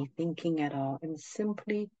of any thinking at all and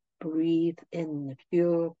simply breathe in the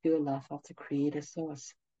pure, pure love of the Creator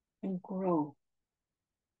Source and grow.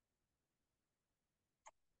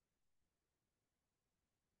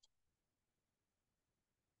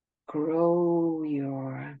 Grow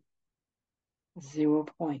your 0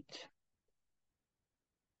 point.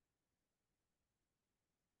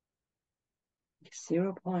 The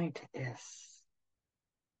 0 point is,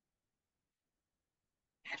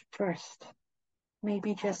 at first,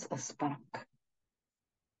 maybe just a spark.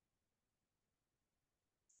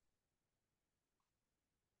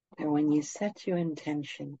 And when you set your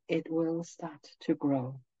intention, it will start to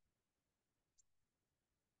grow.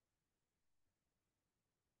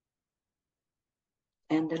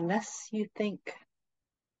 And the less you think,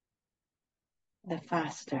 the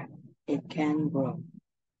faster it can grow.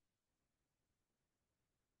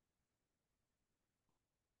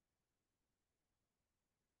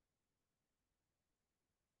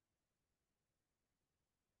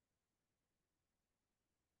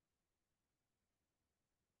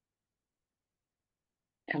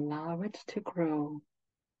 Allow it to grow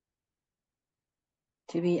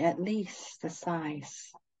to be at least the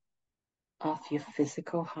size of your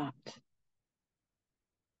physical heart.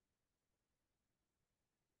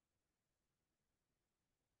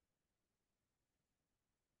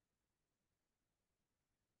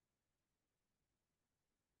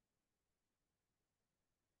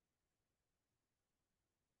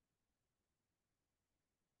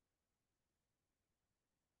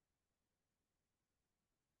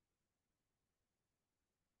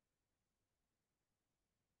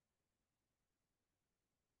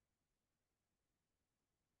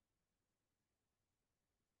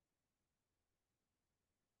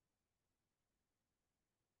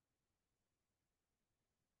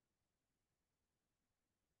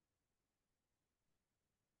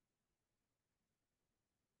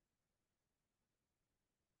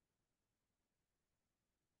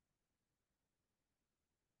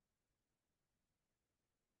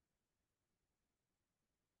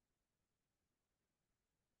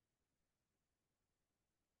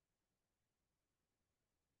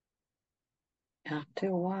 After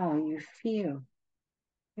a while, you feel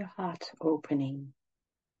your heart opening.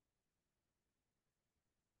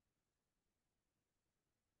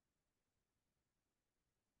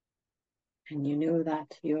 And you know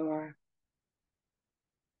that your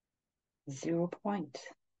 0 point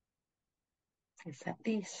is at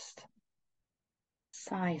least the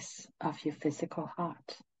size of your physical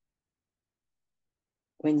heart.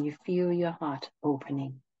 When you feel your heart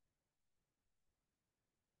opening,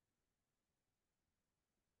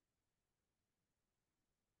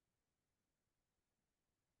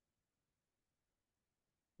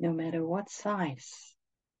 no matter what size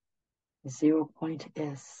the 0 point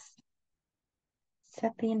is.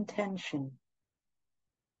 Set the intention.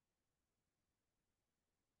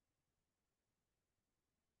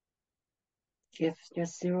 Give your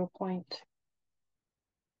 0 point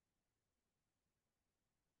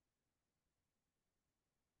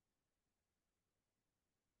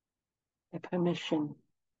the permission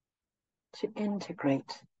to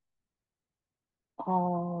integrate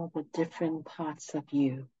all the different parts of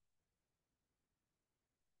you.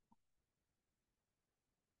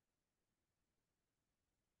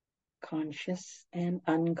 Conscious and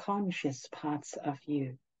unconscious parts of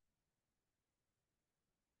you.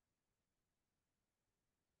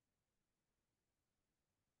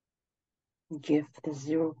 Give the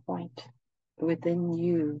 0 point within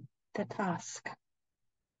you the task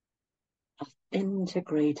of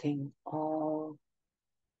integrating all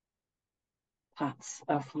parts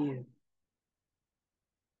of you.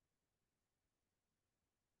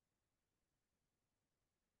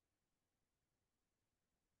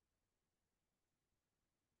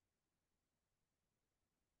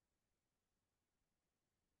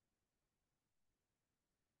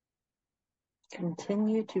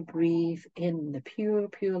 Continue to breathe in the pure,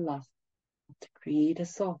 pure love to create a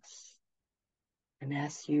source. And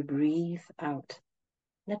as you breathe out,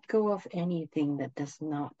 let go of anything that does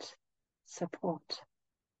not support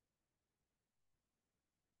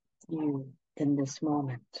you in this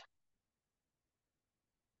moment.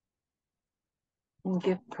 And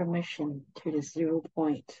give permission to the 0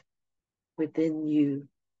 point within you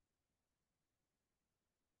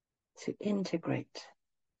to integrate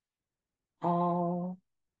all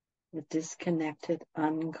the disconnected,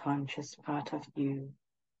 unconscious part of you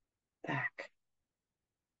back.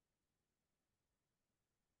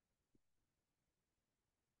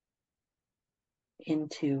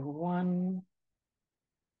 Into one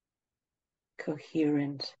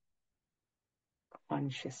coherent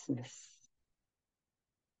consciousness.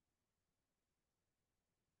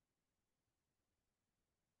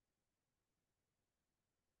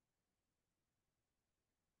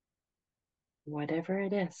 Whatever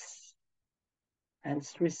it is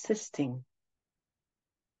that's resisting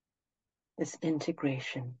this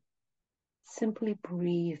integration, simply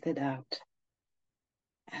breathe it out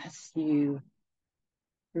as you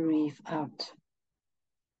breathe out.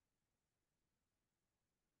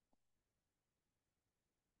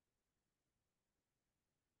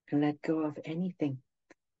 And let go of anything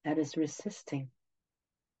that is resisting,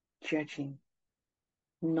 judging,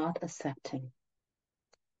 not accepting.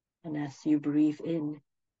 And as you breathe in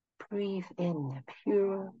the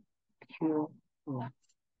pure, pure love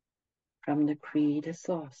from the Creator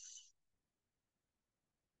Source.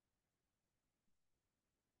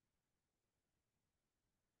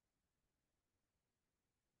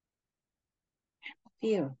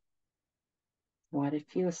 Feel what it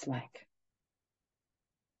feels like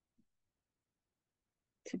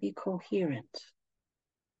to be coherent,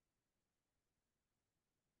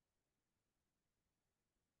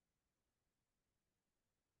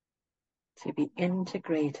 to be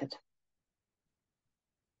integrated,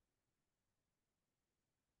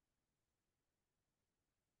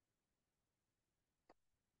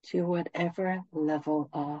 to whatever level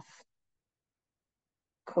of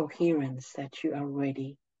coherence that you are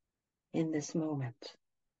ready in this moment.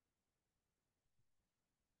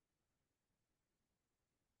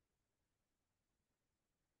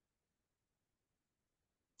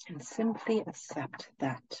 And simply accept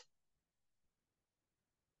that.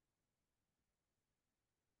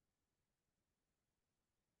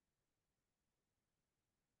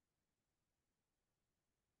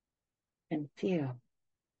 And feel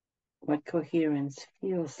what coherence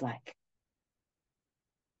feels like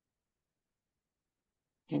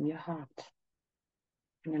in your heart.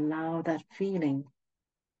 And allow that feeling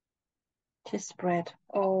to spread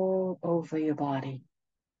all over your body,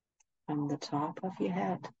 from the top of your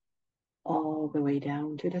head all the way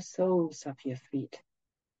down to the soles of your feet.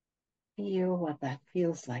 Feel what that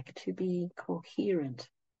feels like to be coherent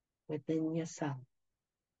within yourself.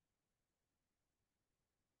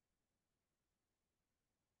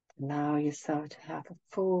 Allow yourself to have a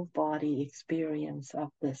full body experience of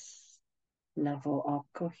this level of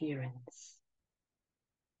coherence.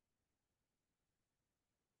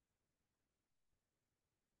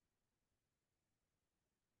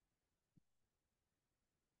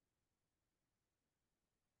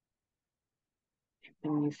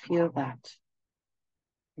 When you feel that,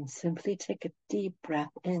 and simply take a deep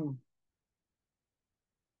breath in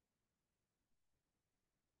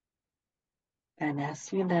And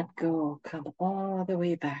as you let go, come all the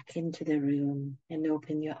way back into the room and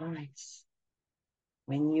open your eyes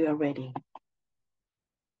when you are ready.